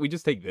thinking about it, we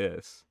just take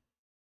this.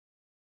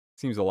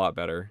 Seems a lot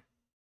better.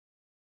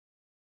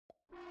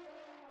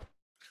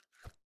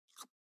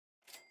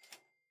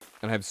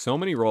 And I have so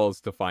many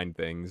rolls to find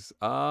things.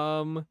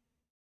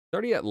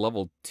 Already at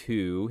level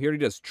 2. He already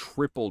does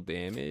triple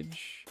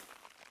damage.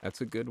 That's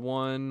a good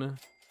one.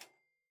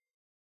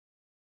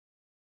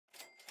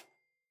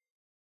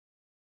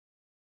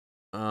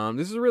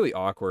 This is really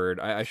awkward.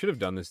 I should have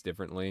done this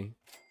differently.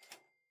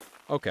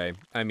 Okay,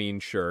 I mean,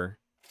 sure.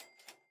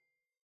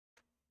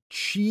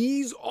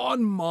 Cheese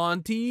on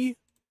Monty?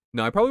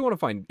 No, I probably want to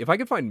find... If I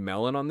could find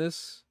melon on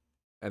this,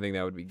 I think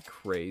that would be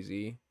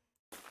crazy.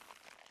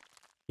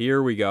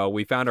 Here we go.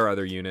 We found our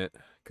other unit,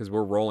 because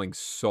we're rolling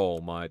so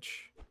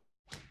much.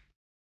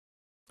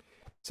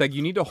 It's like,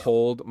 you need to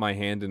hold my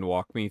hand and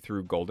walk me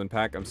through Golden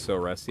Pack. I'm so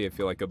rusty, I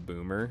feel like a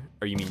boomer.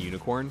 Or you mean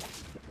unicorn?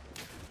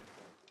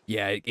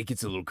 Yeah, it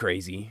gets a little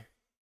crazy.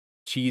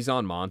 Cheese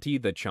on Monty,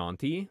 the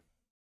Chanty.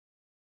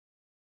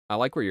 I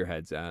like where your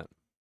head's at.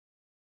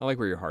 I like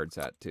where your heart's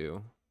at,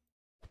 too.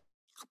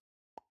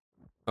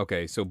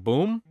 Okay, so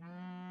boom.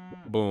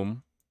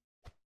 Boom.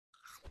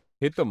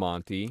 Hit the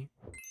Monty.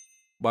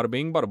 Bada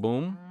bing, bada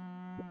boom.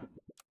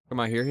 Come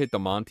out here, hit the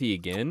Monty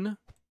again.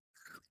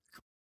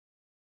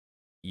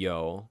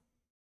 Yo.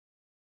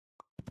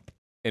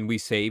 And we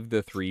saved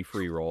the 3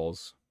 free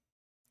rolls.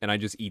 And I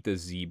just eat the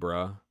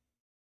zebra.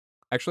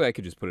 Actually, I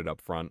could just put it up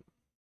front.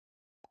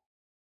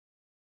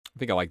 I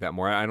think I like that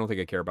more. I don't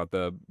think I care about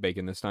the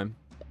bacon this time.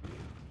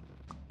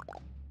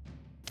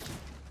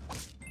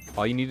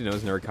 All you need to know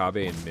is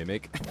Narakabe and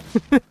Mimic.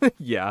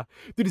 Yeah.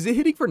 Dude, is it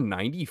hitting for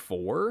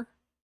 94?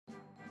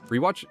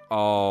 Rewatch?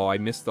 Oh, I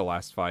missed the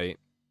last fight.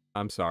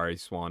 I'm sorry,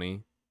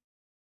 Swanee.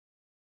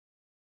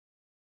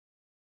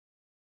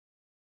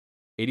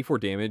 84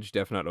 damage,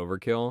 definite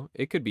overkill.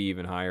 It could be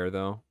even higher,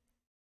 though.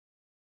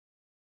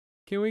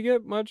 Can we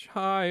get much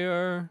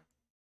higher?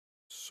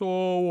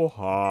 So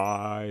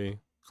high.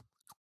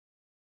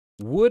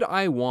 Would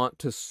I want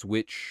to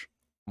switch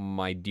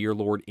my Dear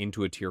Lord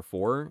into a tier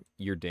 4?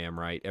 You're damn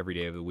right, every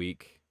day of the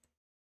week.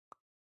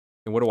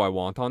 And what do I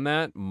want on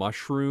that?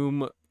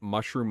 Mushroom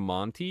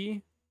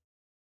Monty?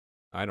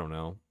 I don't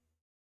know.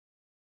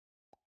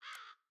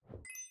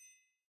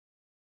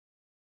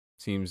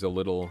 Seems a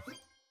little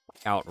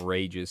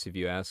outrageous if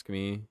you ask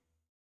me.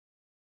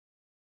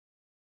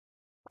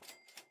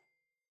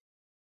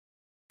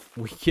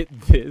 We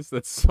get this?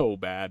 That's so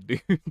bad,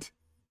 dude.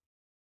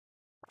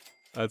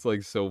 That's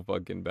like so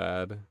fucking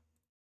bad.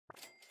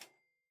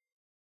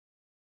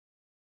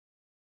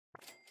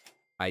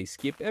 I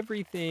skip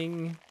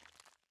everything.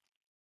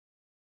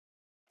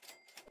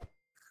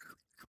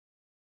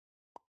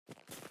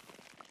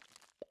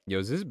 Yo,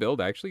 is this build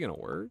actually gonna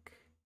work?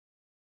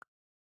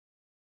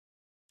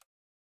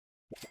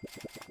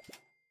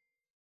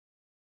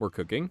 We're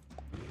cooking.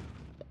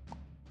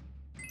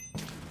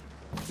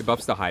 It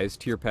buffs the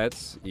highest tier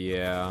pets.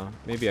 Yeah,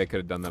 maybe I could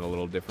have done that a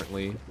little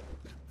differently.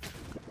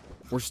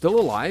 We're still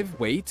alive?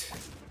 Wait.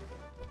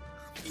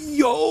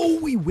 Yo,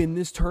 we win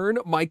this turn.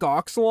 Mike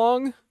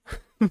Oxlong?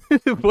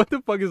 What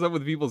the fuck is up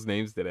with people's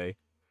names today?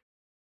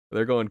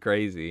 They're going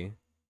crazy.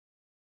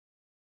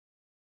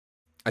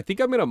 I think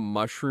I'm going to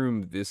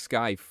mushroom this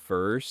guy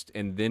first,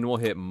 and then we'll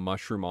hit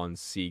mushroom on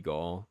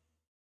Seagull.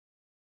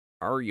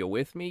 Are you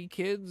with me,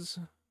 kids?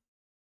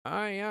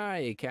 Aye,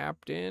 aye,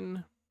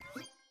 Captain.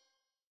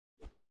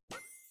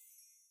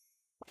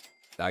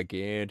 I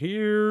can't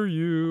hear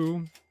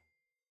you.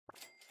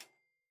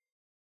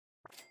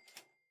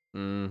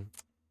 That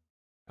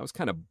was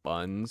kind of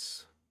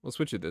buns. We'll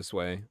switch it this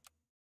way.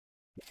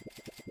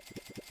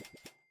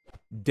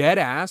 Dead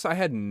ass, I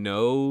had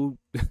no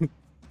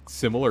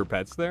similar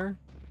pets there.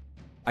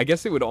 I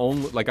guess it would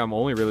only, like, I'm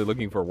only really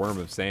looking for Worm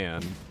of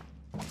Sand.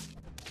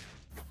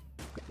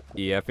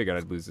 Yeah, I figured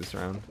I'd lose this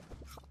round.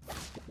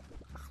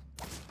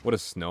 What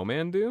does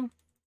Snowman do?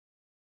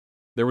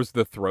 There was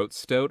the Throat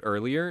Stoat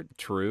earlier.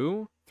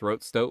 True.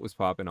 Throat Stoat was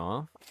popping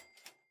off.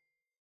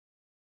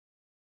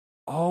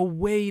 Oh,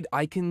 wait,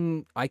 I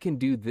can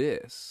do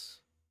this.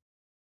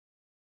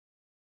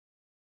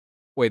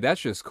 Wait,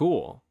 that's just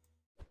cool.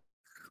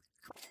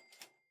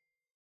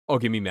 Oh,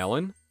 give me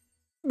melon?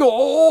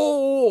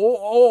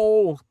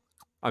 Oh!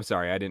 I'm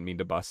sorry, I didn't mean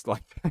to bust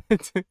like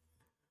that.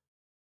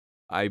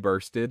 I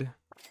bursted.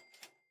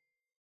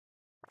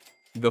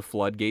 The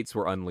floodgates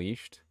were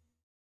unleashed.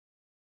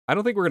 I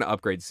don't think we're going to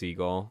upgrade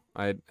Seagull.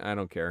 I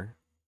don't care.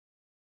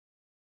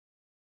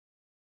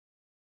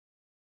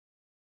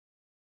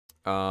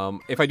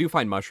 If I do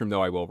find Mushroom,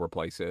 though, I will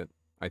replace it,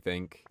 I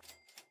think.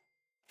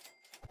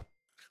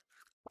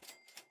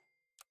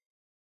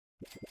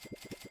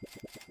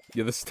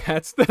 Yeah, the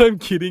stats that I'm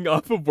getting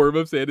off of Worm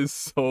of Sand is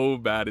so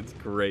bad, it's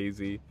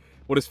crazy.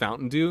 What does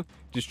Fountain do?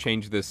 Just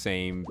change the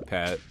same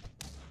pet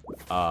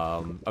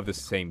of the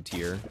same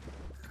tier.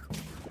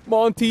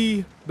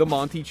 Monty! The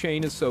Monty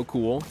chain is so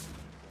cool.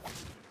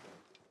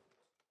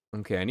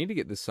 Okay, I need to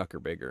get this sucker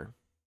bigger.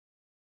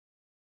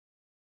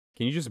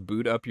 Can you just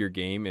boot up your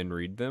game and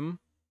read them?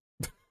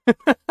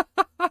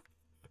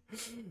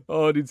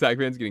 Oh, dude,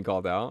 Sackman's getting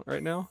called out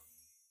right now.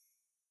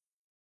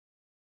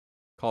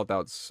 Called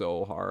out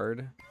so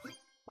hard.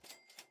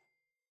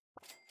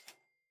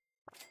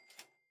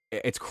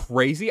 It's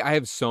crazy. I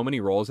have so many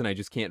rolls and I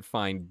just can't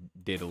find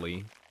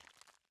Diddly.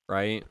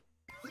 Right?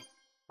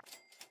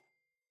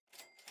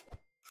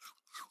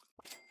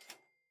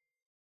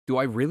 Do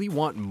I really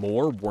want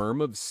more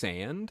Worm of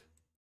Sand?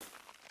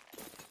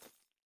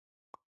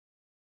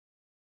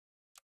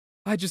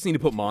 I just need to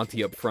put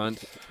Monty up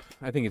front.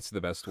 I think it's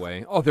the best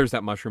way. Oh, there's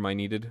that mushroom I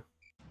needed.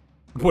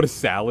 What does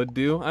Salad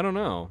do? I don't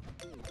know.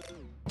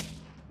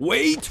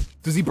 Wait!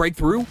 Does he break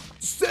through?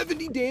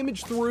 70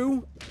 damage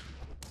through?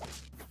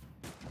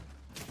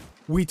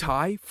 We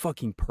tie?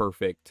 Fucking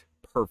perfect.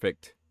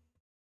 Perfect.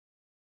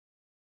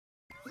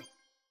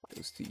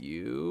 Goes to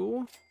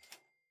you.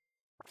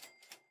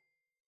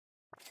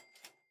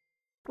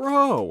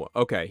 Bro!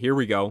 Okay, here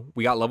we go.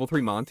 We got level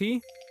 3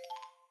 Monty.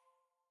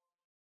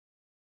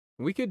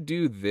 We could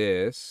do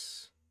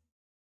this.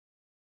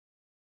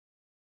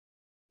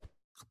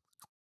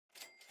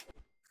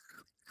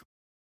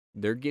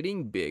 They're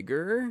getting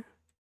bigger.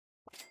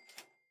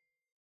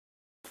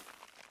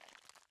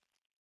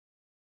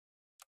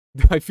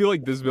 I feel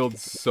like this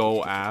build's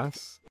so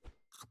ass,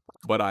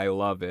 but I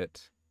love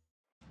it.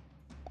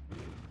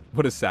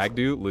 What does Sag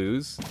do?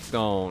 Lose?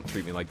 Don't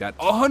treat me like that.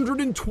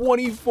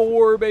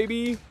 124,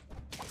 baby!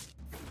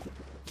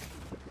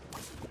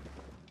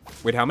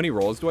 Wait, how many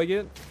rolls do I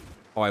get?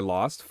 Oh, I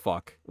lost?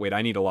 Fuck. Wait,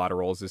 I need a lot of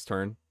rolls this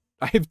turn.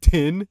 I have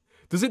 10?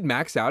 Does it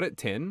max out at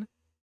 10?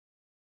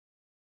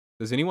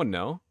 Does anyone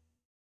know?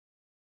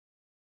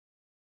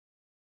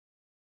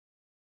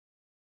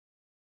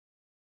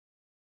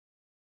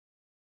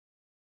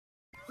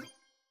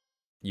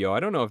 Yo, I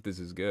don't know if this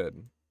is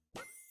good.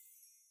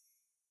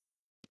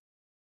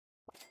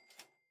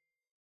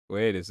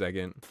 Wait a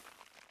second.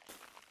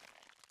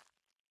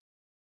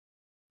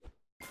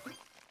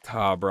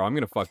 Ah, bro, I'm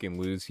gonna fucking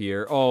lose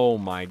here. Oh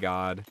my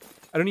god.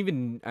 I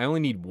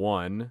only need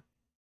one.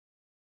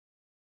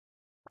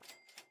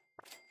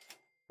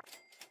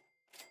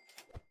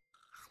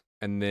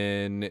 And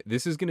then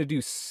this is gonna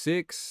do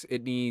 6.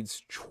 It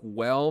needs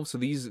 12. So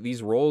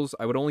these rolls,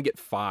 I would only get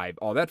 5.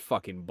 Oh, that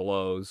fucking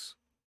blows.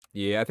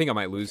 Yeah, I think I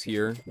might lose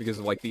here because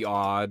of like the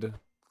odd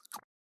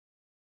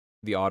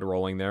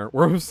rolling there.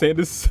 Worm of Sand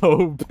is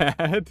so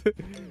bad.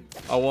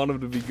 I want him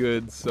to be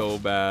good so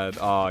bad.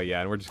 Oh yeah,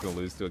 and we're just gonna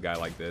lose to a guy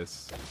like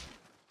this.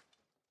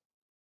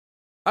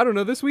 I don't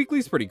know, this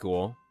weekly's pretty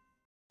cool.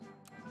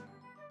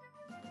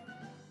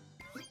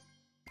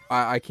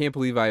 I can't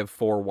believe I have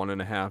 4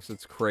 1.5s.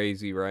 It's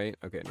crazy, right?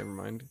 Okay, never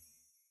mind.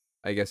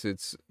 I guess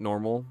it's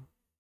normal.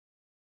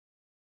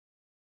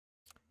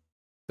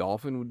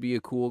 Dolphin would be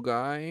a cool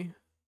guy.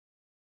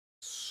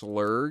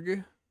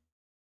 Slurg.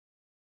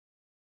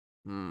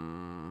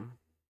 I'm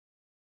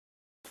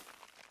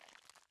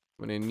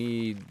gonna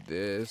need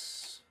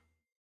this.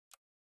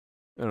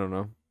 I don't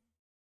know.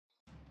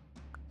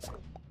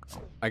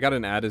 I got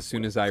an ad as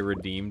soon as I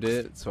redeemed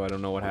it, so I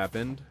don't know what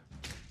happened.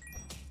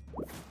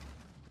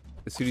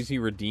 As soon as he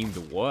redeemed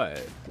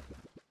what?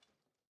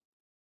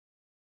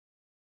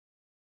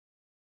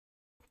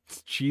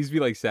 Cheese be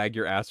like, Sag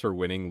your ass for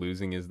winning,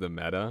 losing is the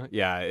meta.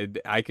 Yeah,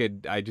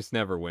 I just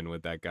never win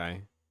with that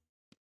guy.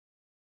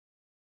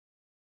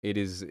 It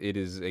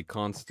is a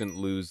constant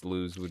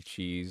lose-lose with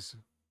Cheese.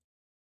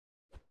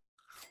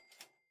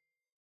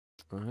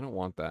 I don't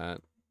want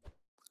that.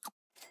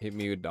 Hit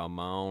me with the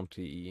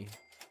Monty.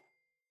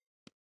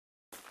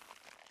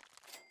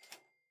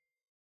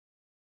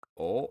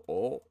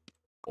 Oh,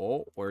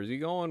 where's he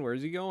going?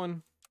 Where's he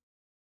going?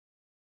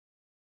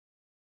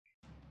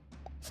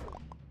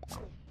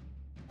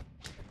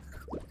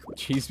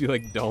 Cheese be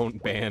like,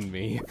 don't ban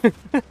me.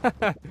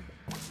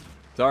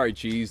 Sorry,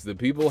 Cheese. The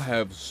people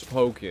have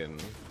spoken.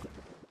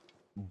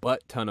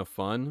 Butt ton of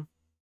fun.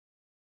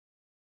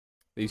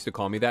 They used to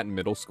call me that in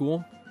middle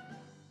school.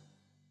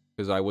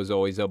 Because I was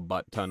always a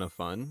butt ton of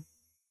fun.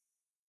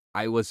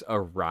 I was a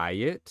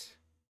riot.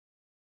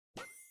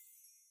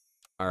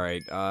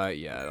 Alright,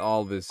 yeah,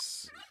 all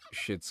this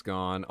shit's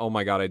gone. Oh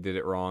my god, I did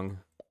it wrong.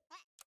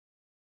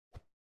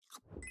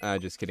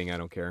 Just kidding, I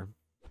don't care.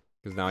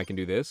 Because now I can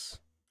do this.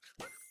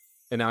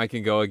 And now I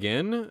can go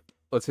again.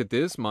 Let's hit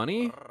this,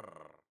 money.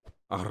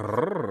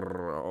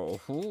 Papa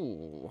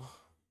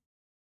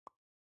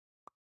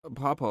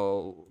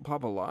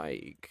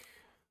like.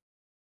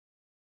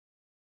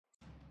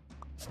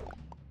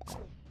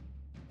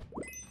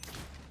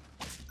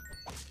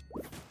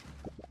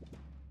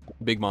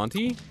 Big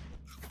Monty?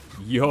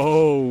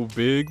 Yo,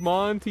 Big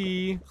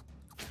Monty.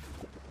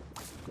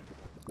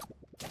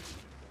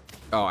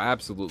 Oh,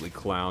 absolutely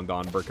clowned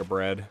on Brick of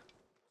Bread.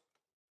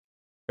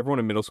 Everyone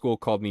in middle school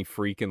called me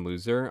freak and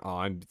loser.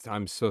 Oh,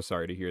 I'm so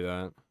sorry to hear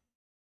that.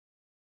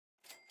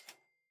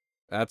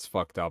 That's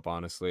fucked up,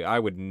 honestly. I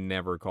would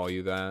never call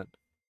you that.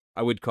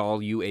 I would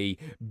call you a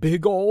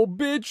big ol'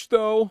 bitch,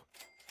 though.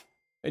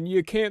 And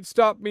you can't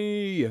stop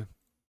me.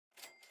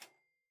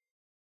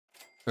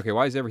 Okay,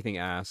 why is everything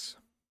ass?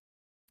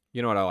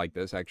 You know what? I like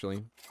this,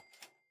 actually.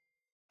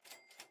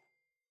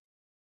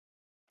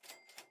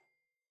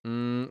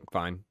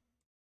 Fine.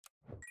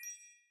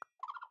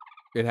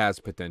 It has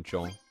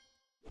potential.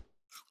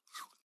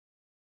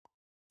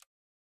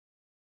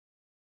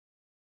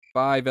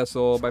 Bye,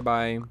 Vessel.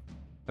 Bye-bye.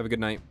 Have a good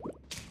night.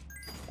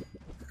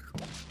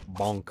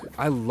 Bonk.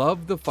 I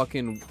love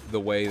the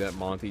way that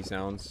Monty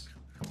sounds.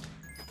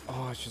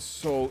 Oh, it's just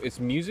so...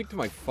 It's music to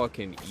my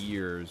fucking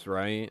ears,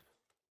 right?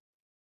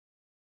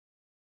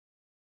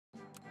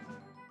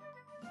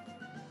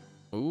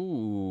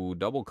 Ooh,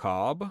 double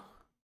cob.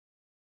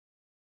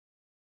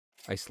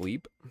 I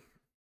sleep.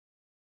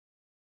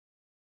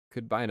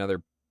 Could buy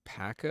another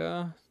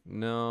P.A.K.A.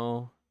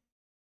 No.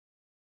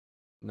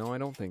 No, I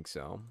don't think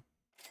so.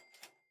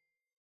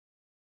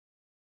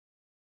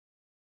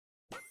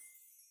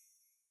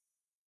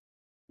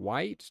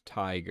 White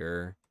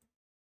Tiger.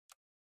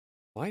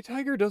 White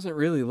Tiger doesn't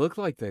really look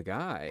like the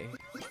guy.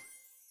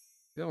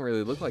 He don't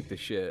really look like the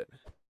shit.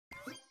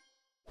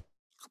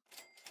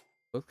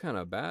 Looks kind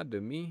of bad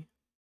to me.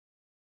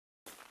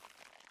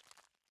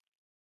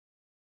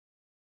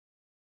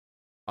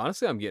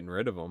 Honestly, I'm getting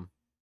rid of him.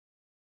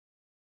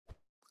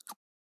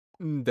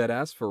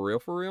 Deadass for real,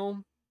 for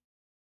real?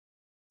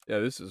 Yeah,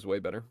 this is way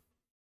better.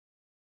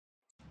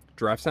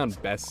 Giraffe sound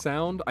best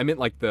sound? I meant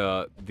like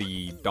the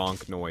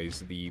donk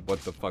noise. The, what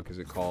the fuck is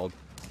it called?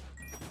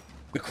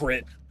 The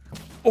crit.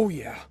 Oh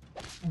yeah.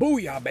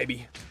 Booyah,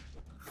 baby.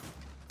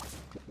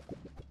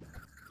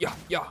 Yeah,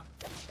 yeah.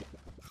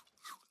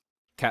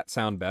 Cat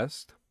sound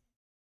best?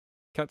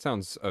 Cat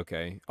sounds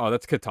okay. Oh,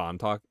 that's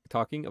Catan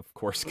talking? Of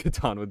course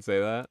Catan would say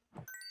that.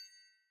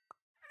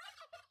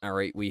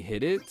 Alright, we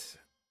hit it.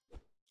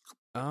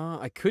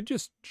 I could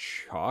just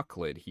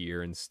chocolate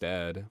here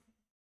instead.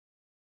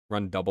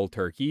 Run double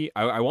turkey.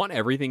 I want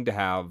everything to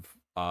have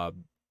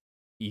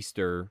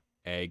Easter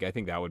egg. I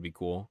think that would be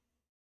cool.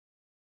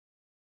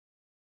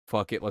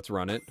 Fuck it, let's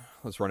run it.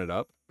 Let's run it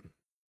up.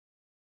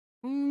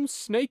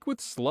 Snake with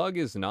slug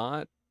is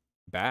not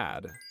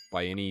bad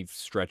by any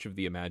stretch of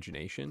the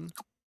imagination.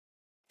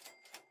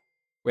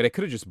 Wait, I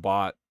could have just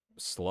bought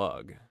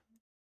slug.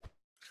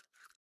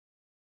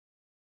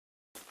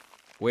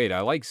 Wait, I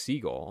like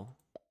seagull.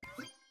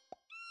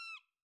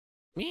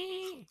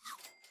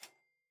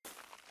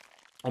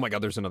 Oh my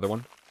god, there's another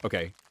one.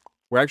 Okay.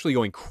 We're actually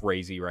going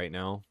crazy right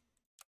now.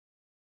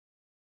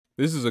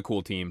 This is a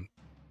cool team.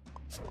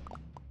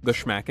 The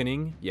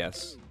schmackening?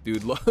 Yes.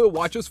 Dude,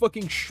 watch us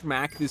fucking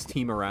schmack this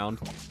team around.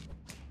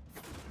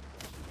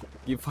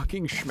 You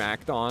fucking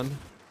schmacked on.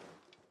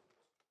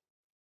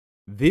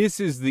 This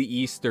is the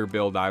Easter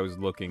build I was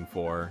looking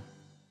for.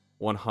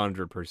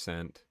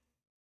 100%.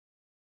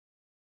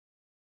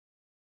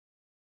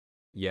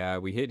 Yeah,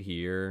 we hit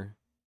here.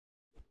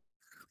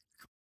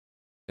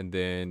 And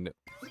then,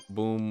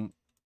 boom,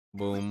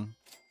 boom.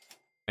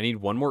 I need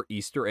one more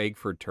Easter egg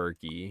for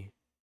turkey.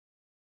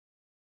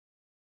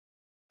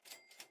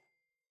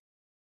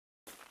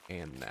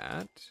 And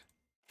that.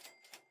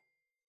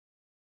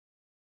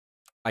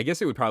 I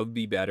guess it would probably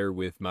be better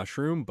with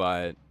mushroom,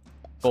 but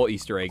full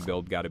Easter egg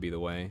build gotta be the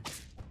way.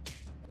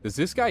 Does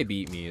this guy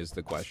beat me is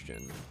the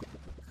question.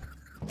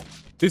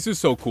 This is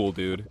so cool,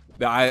 dude.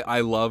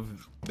 I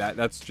love that.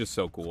 That's just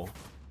so cool.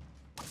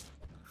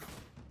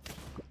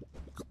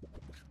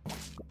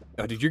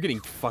 Oh, dude, you're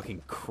getting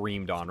fucking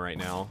creamed on right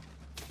now.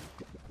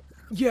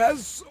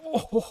 Yes!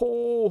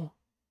 Oh!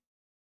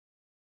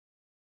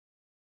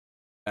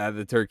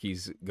 The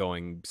turkey's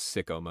going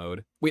sicko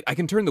mode. Wait, I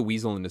can turn the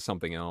weasel into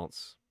something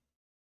else.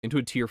 Into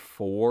a tier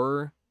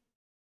 4?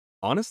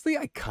 Honestly,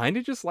 I kind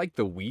of just like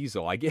the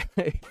weasel. I get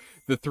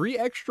the 3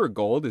 extra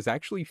gold is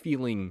actually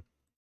feeling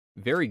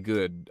very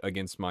good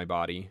against my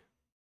body.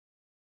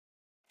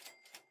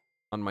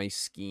 On my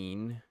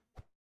skin.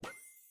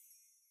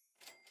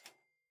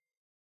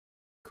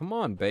 Come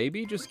on,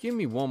 baby. Just give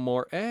me one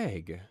more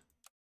egg.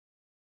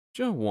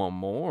 Just one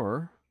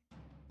more.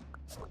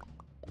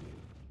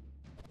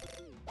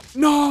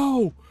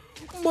 No!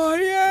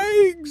 My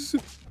eggs!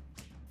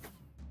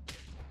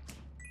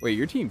 Wait,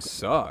 your team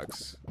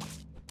sucks.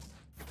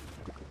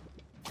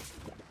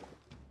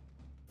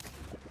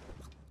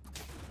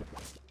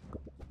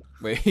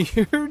 Wait,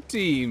 your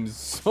team's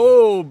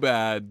so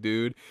bad,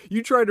 dude.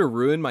 You tried to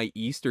ruin my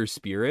Easter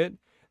spirit?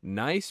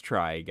 Nice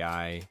try,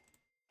 guy.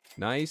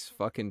 Nice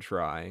fucking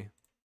try.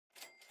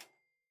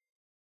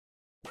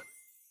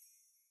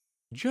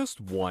 Just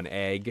one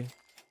egg.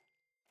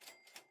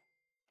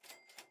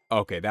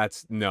 Okay,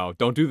 that's... No,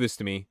 don't do this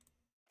to me.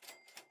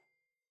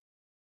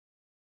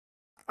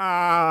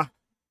 I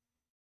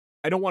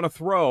don't want to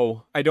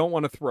throw. I don't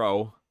want to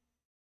throw.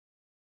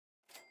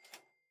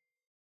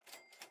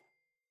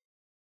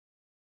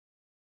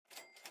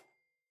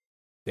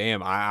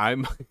 Damn,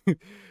 I'm...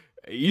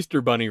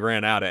 Easter Bunny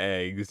ran out of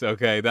eggs,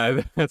 okay?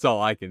 That's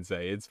all I can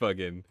say. It's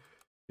fucking...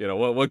 You know,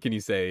 what can you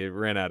say? It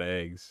ran out of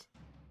eggs.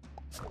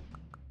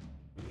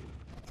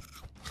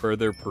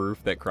 Further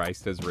proof that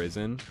Christ has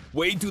risen.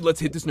 Wait, dude,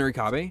 let's hit this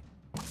Nurikabe.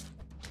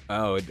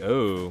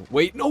 Oh.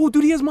 Wait, no,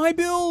 dude, he has my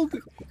build!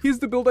 He has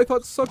the build I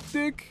thought sucked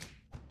dick.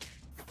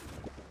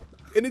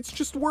 And it's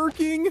just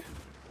working.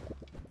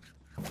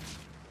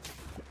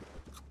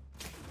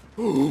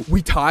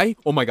 We tie?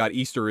 Oh my god,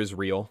 Easter is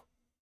real.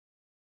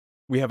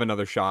 We have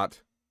another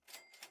shot.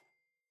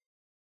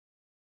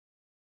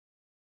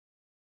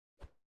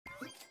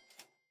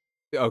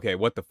 Okay,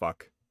 what the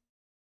fuck?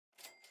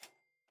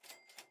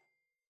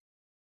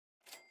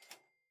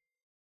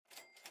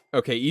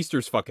 Okay,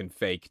 Easter's fucking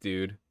fake,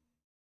 dude.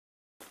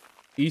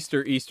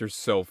 Easter's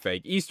so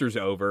fake. Easter's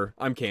over.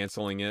 I'm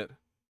canceling it.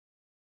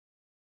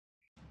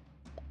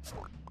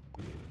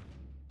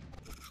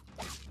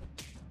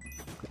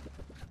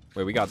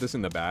 Wait, we got this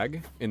in the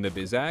bag? In the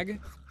bizag?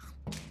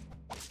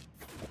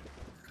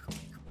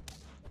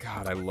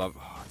 God, I love...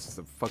 Oh, it's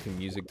the fucking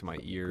music to my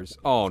ears.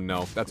 Oh,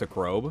 no. That's a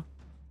Crobe.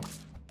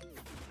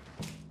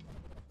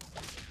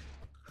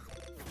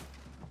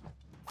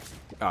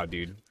 Oh,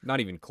 dude. Not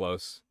even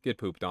close. Get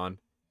pooped on.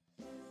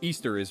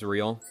 Easter is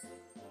real.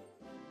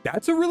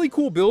 That's a really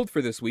cool build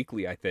for this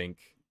weekly, I think.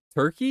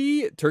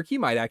 Turkey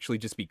might actually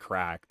just be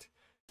cracked.